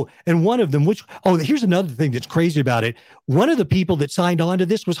 Oh, and one of them, here's another thing that's crazy about it. One of the people that signed on to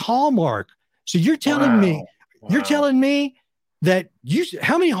this was Hallmark. So you're telling me that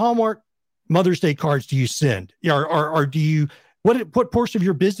how many Hallmark Mother's Day cards do you send? Or do you, what portion of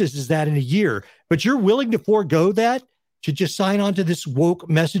your business is that in a year? But you're willing to forego that to just sign on to this woke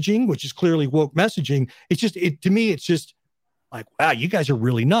messaging, which is clearly woke messaging. To me, it's just like, wow, you guys are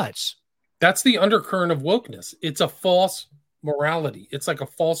really nuts. That's the undercurrent of wokeness. It's a false morality. It's like a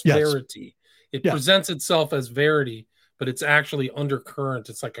false verity. It presents itself as verity, but it's actually undercurrent.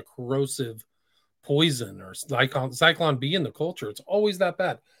 It's like a corrosive poison or Zyklon B in the culture. It's always that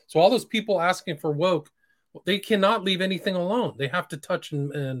bad. So all those people asking for woke, they cannot leave anything alone. They have to touch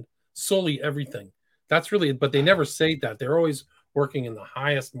and sully everything. That's really, but they never say that. They're always working in the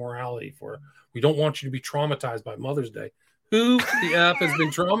highest morality we don't want you to be traumatized by Mother's Day. Who the F has been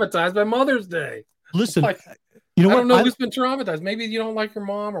traumatized by Mother's Day? Listen, I don't know who's been traumatized. Maybe you don't like your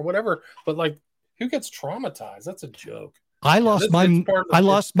mom or whatever, but like, who gets traumatized? That's a joke. I lost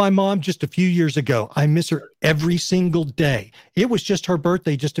my mom just a few years ago. I miss her every single day. It was just her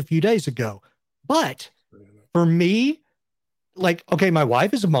birthday just a few days ago. But for me, like, okay, my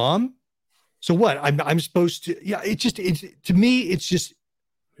wife is a mom. So what? I'm supposed to, to me, it's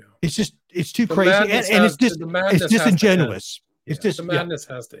too crazy. And it's disingenuous. The madness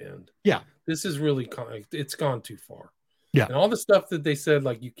has to end. Yeah. This is really, it's gone too far. Yeah. And all the stuff that they said,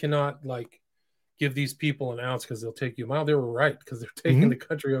 like, you cannot like give these people an ounce because they'll take you a mile. They were right, because they're taking the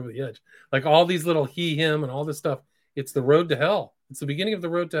country over the edge. Like all these little he, him, and all this stuff. It's the road to hell. It's the beginning of the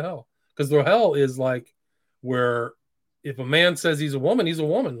road to hell. Because the hell is like where if a man says he's a woman, he's a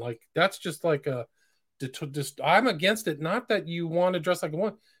woman. Like that's just like I'm against it. Not that you want to dress like a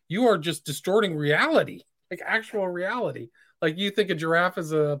woman. You are just distorting reality, like actual reality. Like you think a giraffe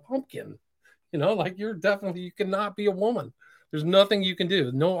is a pumpkin, like you cannot be a woman. There's nothing you can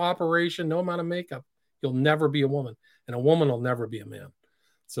do. No operation, no amount of makeup. You'll never be a woman, and a woman will never be a man.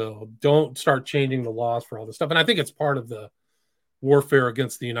 So don't start changing the laws for all this stuff. And I think it's part of the warfare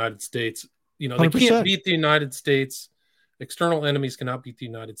against the United States, They 100%. can't beat the United States. External enemies cannot beat the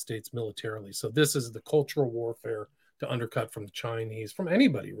United States militarily. So this is the cultural warfare to undercut from the Chinese, from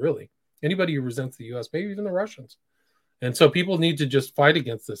anybody, really. Anybody who resents the U.S., maybe even the Russians. And so people need to just fight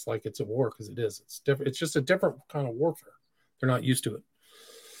against this like it's a war, because it is. It's different. It's just a different kind of warfare. They're not used to it.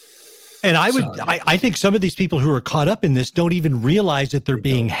 And I think some of these people who are caught up in this don't even realize that they're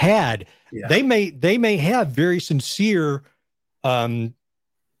being had. Yeah. They may have very sincere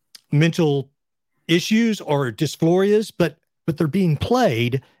mental issues or dysphorias, but they're being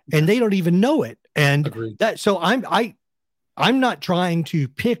played and they don't even know it. And Agreed. So I'm not trying to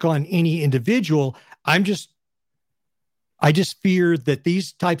pick on any individual. I just fear that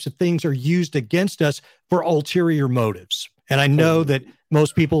these types of things are used against us for ulterior motives. And I know that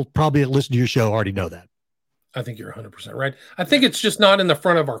most people probably that listen to your show already know that. I think you're 100% right. I think it's just not in the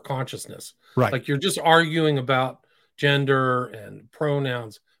front of our consciousness. Right. Like you're just arguing about gender and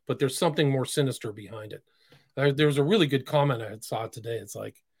pronouns, but there's something more sinister behind it. There was a really good comment I saw today. It's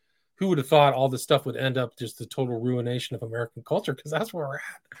like, who would have thought all this stuff would end up just the total ruination of American culture? Because that's where we're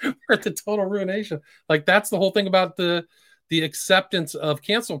at. We're at the total ruination. Like that's the whole thing about the acceptance of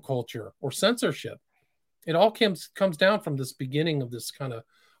cancel culture or censorship. It all comes down from this beginning of this kind of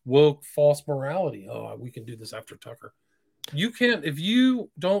woke false morality. Oh, we can do this after Tucker. You can't, if you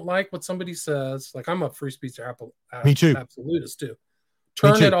don't like what somebody says, like I'm a free speech Me too. absolutist too.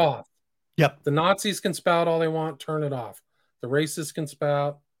 Turn it off. Yep. The Nazis can spout all they want. Turn it off. The racists can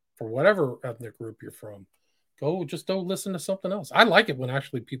spout for whatever ethnic group you're from. Just don't listen to something else. I like it when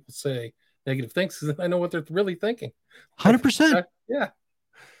actually people say negative things because I know what they're really thinking. 100%. Yeah.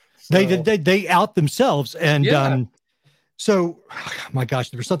 So, they out themselves. And so, oh my gosh,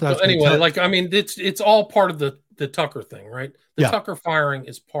 there was something I was anyway, like, I mean, it's all part of the Tucker thing, right? The Tucker firing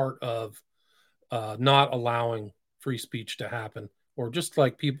is part of not allowing free speech to happen, or just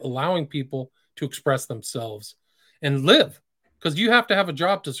like allowing people to express themselves and live, because you have to have a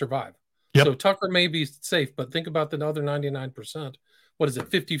job to survive. Yep. So Tucker may be safe, but think about the other 99%. What is it?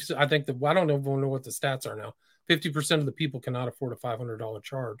 50? I think I don't even know what the stats are now. 50% of the people cannot afford a $500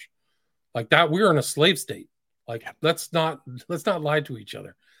 charge. Like that, we're in a slave state. Like let's not lie to each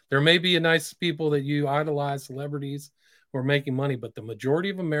other. There may be nice people that you idolize, celebrities who are making money, but the majority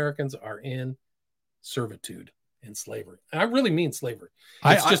of Americans are in servitude and slavery. And I really mean slavery.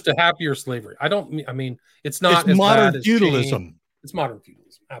 It's just a happier slavery. I mean, it's not as modern bad feudalism. As it's modern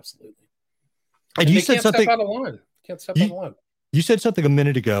feudalism. Absolutely. And you said something step out of line. Can't step out of line. You said something a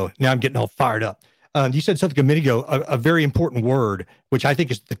minute ago. Now I'm getting all fired up. You said something a minute ago, a very important word, which I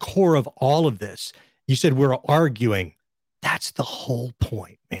think is the core of all of this. You said we're arguing. That's the whole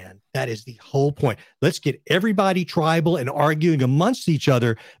point, man. That is the whole point. Let's get everybody tribal and arguing amongst each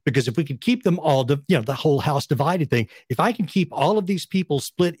other, because if we can keep them all, the whole house divided thing, if I can keep all of these people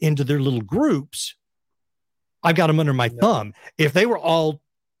split into their little groups, I've got them under my thumb. If they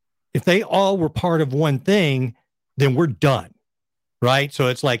all were part of one thing, then we're done. Right. So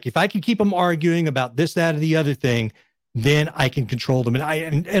it's like, if I can keep them arguing about this, that, or the other thing, then I can control them.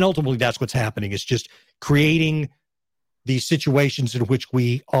 And ultimately that's what's happening. It's just creating these situations in which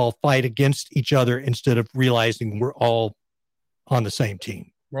we all fight against each other instead of realizing we're all on the same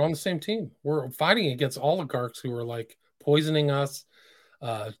team. We're on the same team. We're fighting against oligarchs who are like poisoning us,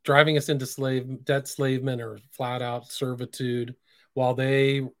 driving us into debt enslavement or flat out servitude, while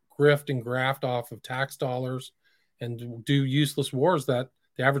they grift and graft off of tax dollars and do useless wars that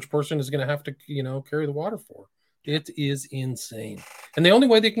the average person is going to have to, carry the water for. It is insane. And the only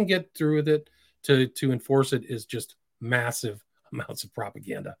way they can get through with it to enforce it is just massive amounts of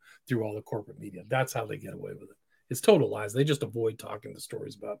propaganda through all the corporate media. That's how they get away with it. It's total lies. They just avoid talking the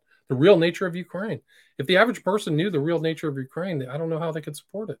stories about the real nature of Ukraine. If the average person knew the real nature of Ukraine, I don't know how they could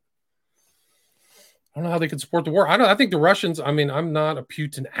support it. I don't know how they could support the war. I think the Russians, I mean, I'm not a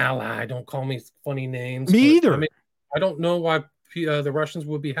Putin ally. Don't call me funny names. Me either. I mean, I don't know why the Russians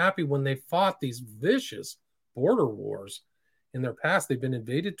would be happy when they fought these vicious border wars in their past. They've been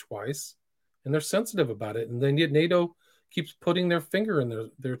invaded twice, and they're sensitive about it. And then yet NATO keeps putting their finger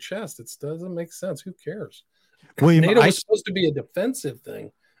in their chest. It doesn't make sense. Who cares? William, NATO is supposed to be a defensive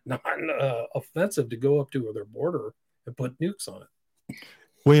thing, not offensive, to go up to their border and put nukes on it.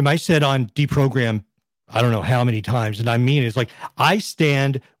 William, I said on Deprogram, I don't know how many times, and I mean, it's like, I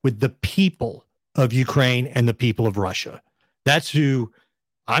stand with the people of Ukraine and the people of Russia. That's who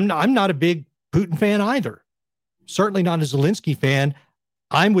I'm not a big Putin fan either. Certainly not a Zelensky fan.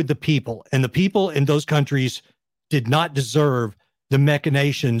 I'm with the people, and the people in those countries did not deserve the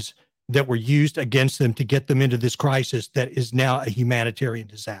machinations that were used against them to get them into this crisis that is now a humanitarian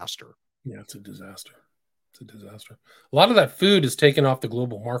disaster. Yeah, it's a disaster. a disaster. A lot of that food is taken off the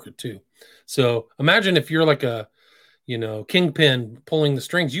global market too. So imagine if you're like a, kingpin pulling the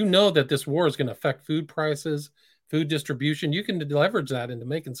strings. You know that this war is going to affect food prices, food distribution. You can leverage that into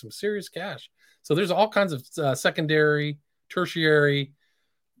making some serious cash. So there's all kinds of secondary, tertiary,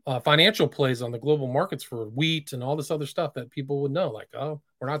 financial plays on the global markets for wheat and all this other stuff that people would know. Like, oh,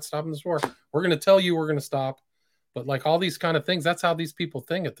 we're not stopping this war. We're going to tell you we're going to stop. But like all these kind of things, that's how these people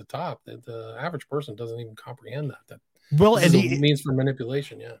think at the top. The average person doesn't even comprehend that. Well, this is a means for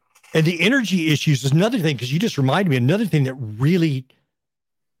manipulation. Yeah. And the energy issues is another thing, because you just reminded me another thing that really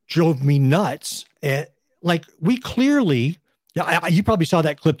drove me nuts. And like, we clearly, you probably saw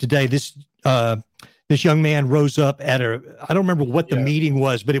that clip today. This young man rose up at I don't remember what the meeting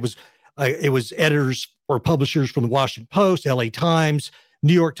was, but it was editors or publishers from the Washington Post, LA Times,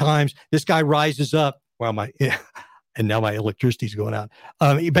 New York Times. This guy rises up. Well, and now my electricity's going out.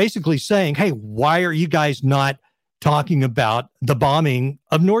 Basically saying, hey, why are you guys not talking about the bombing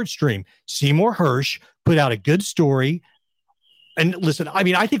of Nord Stream? Seymour Hersh put out a good story. And listen, I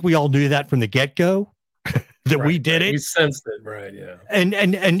mean, I think we all knew that from the get-go that we did it. We sensed it, right? Yeah.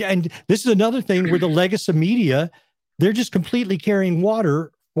 And this is another thing where the legacy media, they're just completely carrying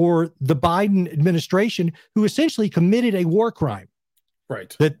water for the Biden administration, who essentially committed a war crime.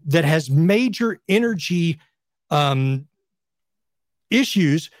 Right. That has major energy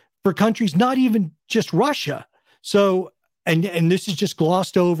issues for countries, not even just Russia. So, and this is just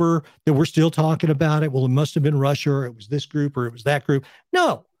glossed over, that we're still talking about it. Well, it must have been Russia, or it was this group, or it was that group.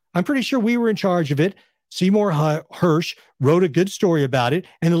 No, I'm pretty sure we were in charge of it. Seymour Hersh wrote a good story about it,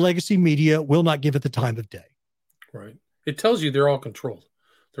 and the legacy media will not give it the time of day. Right. It tells you they're all controlled.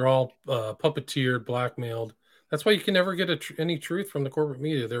 They're all puppeteered, blackmailed. That's why you can never get any truth from the corporate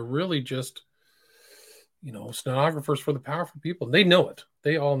media. They're really just, stenographers for the powerful people. They know it.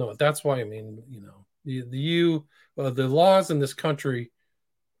 They all know it. That's why, I mean, the laws in this country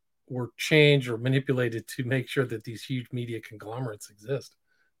were changed or manipulated to make sure that these huge media conglomerates exist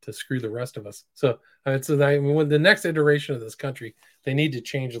to screw the rest of us. So when the next iteration of this country, they need to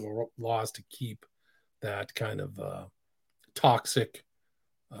change the laws to keep that kind of toxic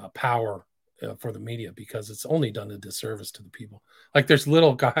power for the media, because it's only done a disservice to the people. Like, there's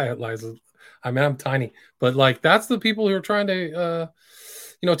little guy at Liza. I mean, I'm tiny, but like, that's the people who are trying to,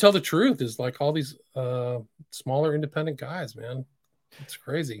 tell the truth, is like all these smaller independent guys, man. It's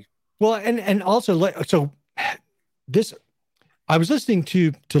crazy. Well, and also, so this, I was listening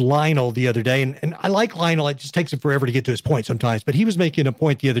to Lionel the other day, and I like Lionel. It just takes him forever to get to his point sometimes, but he was making a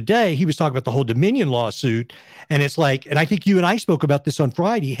point the other day. He was talking about the whole Dominion lawsuit, and it's like, and I think you and I spoke about this on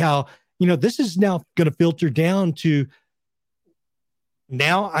Friday, how, this is now going to filter down to,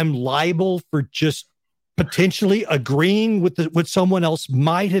 now I'm liable for just potentially agreeing with what someone else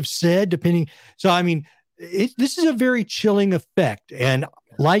might have said, depending. So, I mean, this is a very chilling effect. And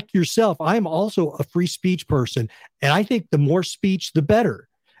like yourself, I'm also a free speech person. And I think the more speech, the better.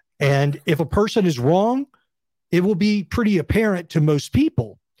 And if a person is wrong, it will be pretty apparent to most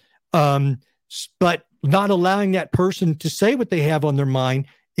people. But not allowing that person to say what they have on their mind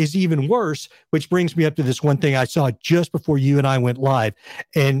is even worse, which brings me up to this one thing I saw just before you and I went live.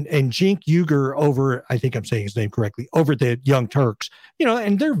 And Cenk Uygur over, I think I'm saying his name correctly, over the Young Turks,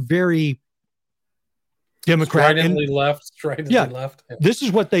 and they're very Democrat. Stridently left. This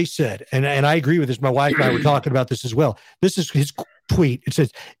is what they said. And I agree with this. My wife and I were talking about this as well. This is his tweet. It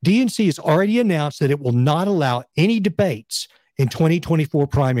says, DNC has already announced that it will not allow any debates in 2024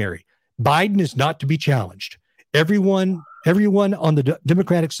 primary. Biden is not to be challenged. Everyone on the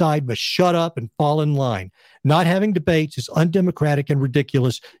Democratic side must shut up and fall in line. Not having debates is undemocratic and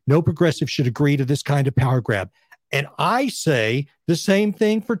ridiculous. No progressive should agree to this kind of power grab. And I say the same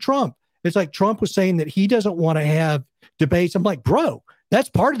thing for Trump. It's like Trump was saying that he doesn't want to have debates. I'm like, bro, that's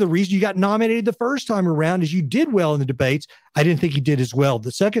part of the reason you got nominated the first time around, is you did well in the debates. I didn't think he did as well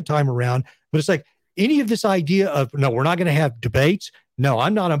the second time around, but it's like, any of this idea of, no, we're not going to have debates. No,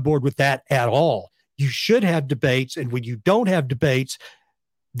 I'm not on board with that at all. You should have debates. And when you don't have debates,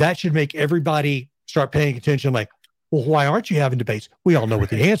 that should make everybody start paying attention. Like, well, why aren't you having debates? We all know what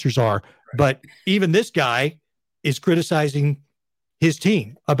the answers are, but even this guy is criticizing his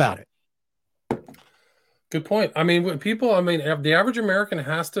team about it. Good point. I mean, the average American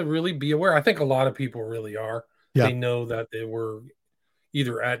has to really be aware. I think a lot of people really are. Yeah. They know that they were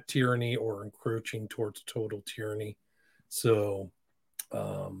either at tyranny or encroaching towards total tyranny. So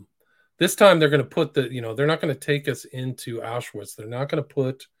this time they're going to put they're not going to take us into Auschwitz. They're not going to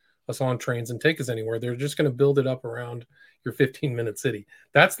put us on trains and take us anywhere. They're just going to build it up around your 15-minute city.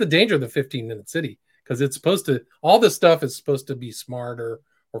 That's the danger of the 15-minute city, because it's all this stuff is supposed to be smarter,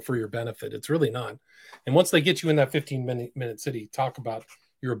 or for your benefit. It's really not. And once they get you in that 15-minute city, talk about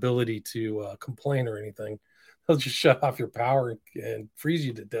your ability to complain or anything, they'll just shut off your power and freeze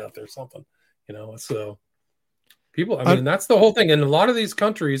you to death or something, So people, I mean, that's the whole thing. And a lot of these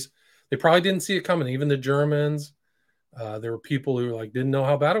countries, they probably didn't see it coming. Even the Germans, there were people who didn't know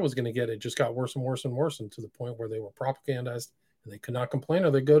how bad it was going to get. It just got worse and worse and worse, and to the point where they were propagandized and they could not complain,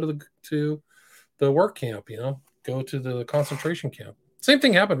 or they go to the work camp, go to the concentration camp. Same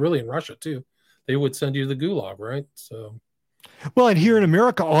thing happened really in Russia too. They would send you to the gulag, right? So, well, and here in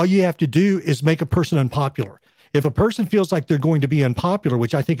America, all you have to do is make a person unpopular. If a person feels like they're going to be unpopular,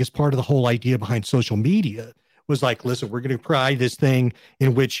 which I think is part of the whole idea behind social media, was like, listen, we're going to try this thing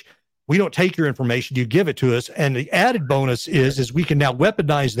in which we don't take your information, you give it to us. And the added bonus is we can now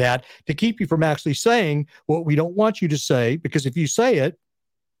weaponize that to keep you from actually saying what we don't want you to say, because if you say it,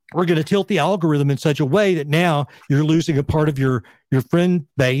 we're going to tilt the algorithm in such a way that now you're losing a part of your friend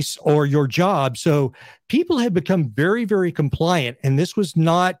base or your job. So people have become very, very compliant. And this was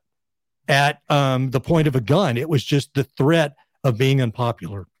not at the point of a gun. It was just the threat of being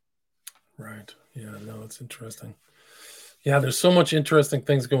unpopular. Right. Yeah, no, it's interesting. Yeah, there's so much interesting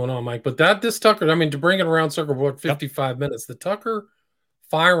things going on, Mike. But this Tucker, I mean, to bring it around circle, what 55 minutes, the Tucker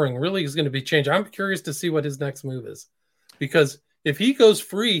firing really is going to be changed. I'm curious to see what his next move is, because if he goes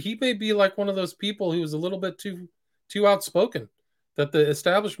free, he may be like one of those people who's a little bit too outspoken, that the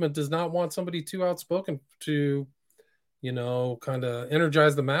establishment does not want somebody too outspoken to, kind of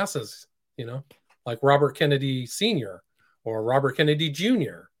energize the masses, like Robert Kennedy Sr. or Robert Kennedy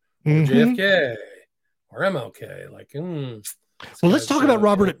Jr. or JFK or MLK. Well, let's talk about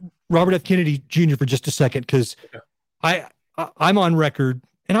Robert F. Kennedy Jr. for just a second, because I'm on record.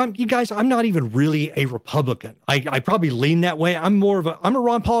 And I'm not even really a Republican. I probably lean that way. I'm a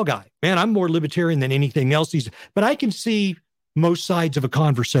Ron Paul guy, man. I'm more libertarian than anything else. But I can see most sides of a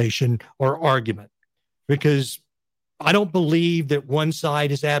conversation or argument, because I don't believe that one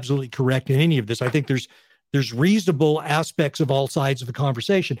side is absolutely correct in any of this. I think there's reasonable aspects of all sides of the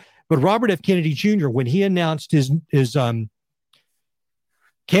conversation. But Robert F. Kennedy Jr., when he announced his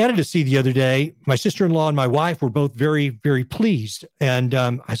candidacy the other day, my sister-in-law and my wife were both very, very pleased. And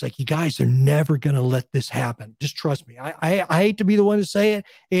I was like, you guys are never going to let this happen. Just trust me. I hate to be the one to say it,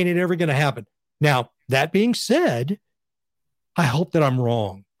 ain't it ever going to happen. Now, that being said, I hope that I'm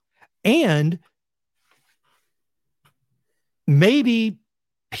wrong. And maybe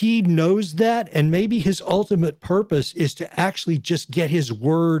he knows that, and maybe his ultimate purpose is to actually just get his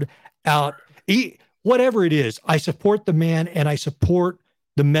word out. Whatever it is, I support the man, and I support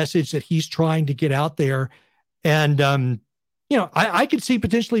the message that he's trying to get out there. And, I could see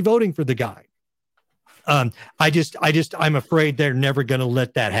potentially voting for the guy. I'm afraid they're never going to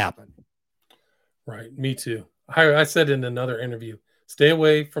let that happen. Right. Me too. I said in another interview, stay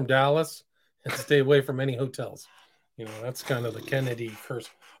away from Dallas and stay away from any hotels. That's kind of the Kennedy curse,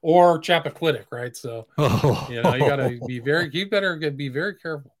 or Chappaquiddick, right? So, you better be very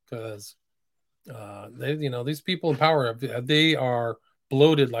careful, because these people in power, they are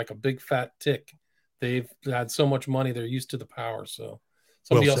bloated like a big fat tick. They've had so much money, they're used to the power. So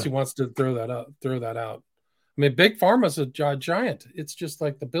somebody else who wants to throw that out. I mean, Big Pharma's a giant. It's just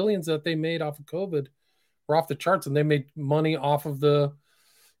like the billions that they made off of COVID were off the charts, and they made money off of the,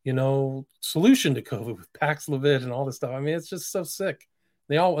 solution to COVID with Paxlovid and all this stuff. I mean, it's just so sick.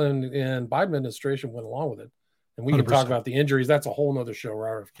 They all, and Biden administration went along with it. And we 100%. Can talk about the injuries. That's a whole nother show,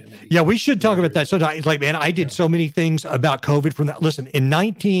 Robert F. Kennedy. Yeah, we should talk about that. So it's like, man, I did so many things about COVID from that. Listen, in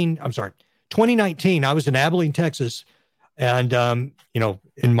 2019, I was in Abilene, Texas. And,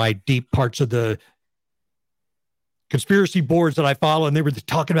 in my deep parts of the conspiracy boards that I follow, and they were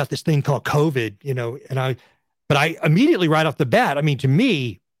talking about this thing called COVID, but I immediately right off the bat, I mean, to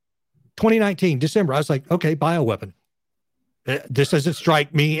me, 2019, December, I was like, okay, bioweapon. This doesn't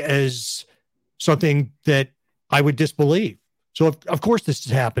strike me as something that I would disbelieve. So of course this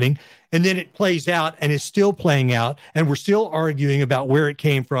is happening. And then it plays out, and it's still playing out. And we're still arguing about where it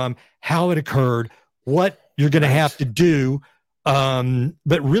came from, how it occurred, what you're going to have to do.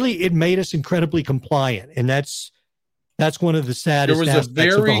 But really it made us incredibly compliant. And that's one of the saddest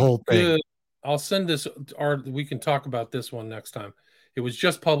aspects of the whole thing. I'll send this, or we can talk about this one next time. It was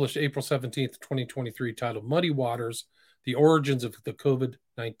just published April 17th, 2023, titled Muddy Waters, The Origins of the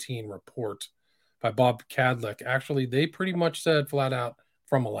COVID-19 Report by Bob Kadlec. Actually, they pretty much said flat out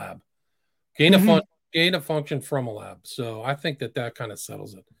from a lab. Gain of function from a lab. So I think that kind of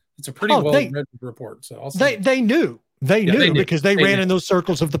settles it. It's a pretty well-written report. So they knew because they ran in those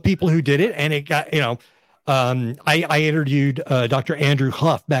circles of the people who did it. And it got, I interviewed Dr. Andrew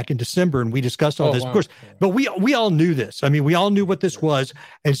Huff back in December, and we discussed all this, wow. of course. But we all knew this. I mean, we all knew what this was,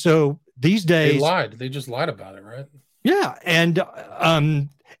 and so these days they lied. They just lied about it, right? yeah, and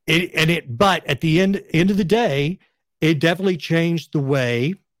but at the end of the day, it definitely changed the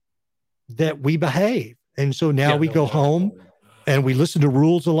way that we behave, and so now we go home and we listen to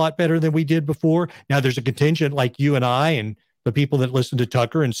rules a lot better than we did before. Now there's a contingent like you and I and the people that listen to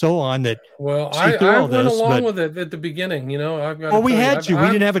Tucker and so on that I went along with it at the beginning. I've got. Well, we had to. We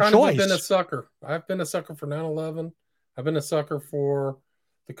didn't have a choice. I've been a sucker. I've been a sucker for 9/11. I've been a sucker for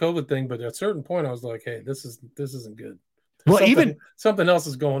the COVID thing, but at a certain point, I was like, "Hey, this isn't good." Well, even something else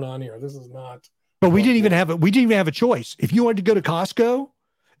is going on here. This is not. But we didn't even have a choice. If you wanted to go to Costco,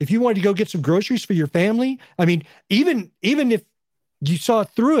 if you wanted to go get some groceries for your family, I mean, even if you saw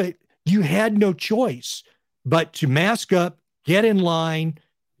through it, you had no choice but to mask up, get in line,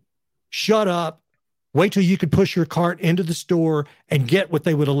 shut up, wait till you could push your cart into the store and get what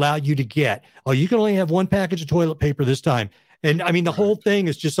they would allow you to get. Oh, you can only have one package of toilet paper this time. And I mean, the whole thing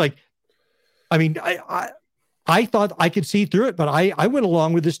is just like, I mean, I thought I could see through it, but I went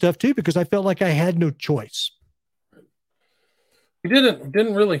along with this stuff too, because I felt like I had no choice. You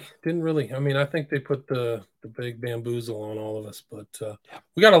didn't really. I mean, I think they put the big bamboozle on all of us, but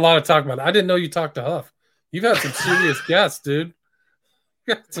we got a lot to talk about. I didn't know you talked to Huff. You've had some serious guests, dude.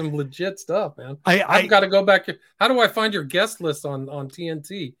 You got some legit stuff, man. I've got to go back. How do I find your guest list on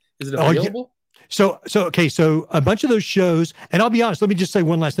TNT? Is it available? So a bunch of those shows, and I'll be honest, let me just say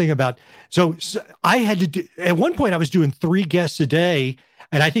one last thing about, so I had to do, at one point I was doing 3 guests a day.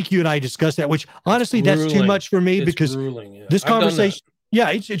 And I think you and I discussed that, which honestly, that's too much for me because this conversation,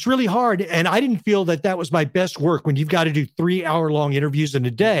 it's really hard. And I didn't feel that was my best work when you've got to do 3-hour-long interviews in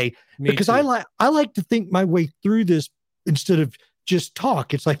a day, because I like to think my way through this instead of just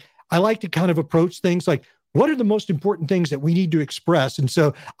talk. It's like, I like to kind of approach things like, what are the most important things that we need to express? And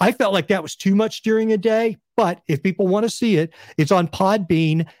so I felt like that was too much during a day, but if people want to see it, it's on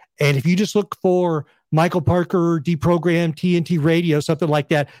Podbean. And if you just look for Michael Parker, Deprogrammed, TNT Radio, something like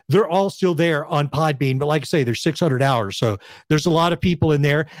that, they're all still there on Podbean. But like I say, there's 600 hours. So there's a lot of people in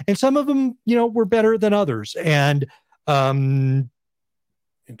there. And some of them, were better than others. And, because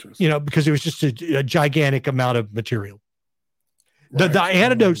it was just a gigantic amount of material. Right. The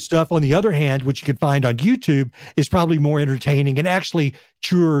antidote stuff, on the other hand, which you can find on YouTube, is probably more entertaining and actually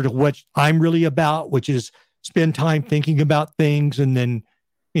truer to what I'm really about, which is spend time thinking about things and then,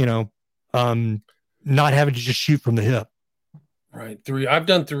 not having to just shoot from the hip. Right. 3. I've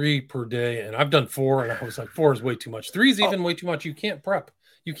done 3 per day, and I've done 4, and I was like, 4 is way too much. 3 is even way too much. You can't prep.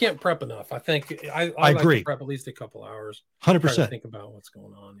 You can't prep enough. I think I agree. Like to prep at least a couple hours. 100%. Think about what's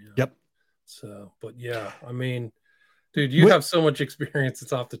going on. Yeah. Yep. So, but yeah, I mean, dude, you have so much experience.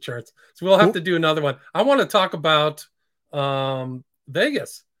 It's off the charts. So we'll have to do another one. I want to talk about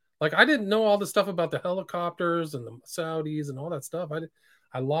Vegas. Like, I didn't know all the stuff about the helicopters and the Saudis and all that stuff.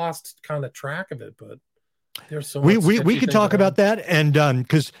 I lost kind of track of it, but there's so much. We could talk about that, and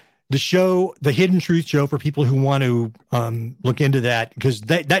because the show, the Hidden Truth show, for people who want to look into that, because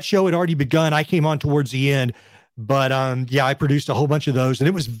that show had already begun. I came on towards the end, but I produced a whole bunch of those, and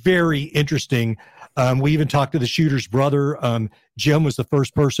it was very interesting. We even talked to the shooter's brother. Jim was the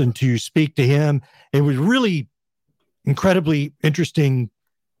first person to speak to him. It was really incredibly interesting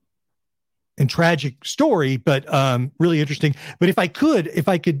and tragic story, but really interesting. But if I could,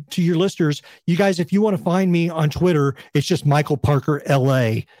 to your listeners, you guys, if you want to find me on Twitter, it's just Michael Parker,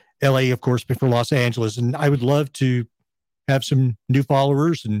 LA, of course, before Los Angeles. And I would love to have some new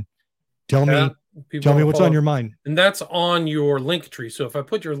followers and tell me what's on your mind. And that's on your link tree. So if I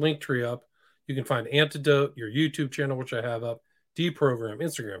put your link tree up, you can find Antidote, your YouTube channel, which I have up, Deprogram,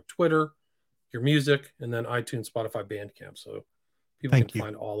 Instagram, Twitter, your music, and then iTunes, Spotify, Bandcamp. So people can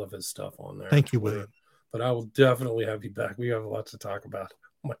find all of his stuff on there. Thank you, William. But I will definitely have you back. We have a lot to talk about.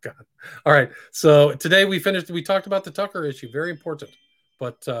 Oh my God. All right. So today we talked about the Tucker issue. Very important.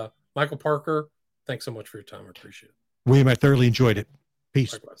 But Michael Parker, thanks so much for your time. I appreciate it. William, I thoroughly enjoyed it.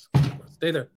 Peace. Likewise. Stay there.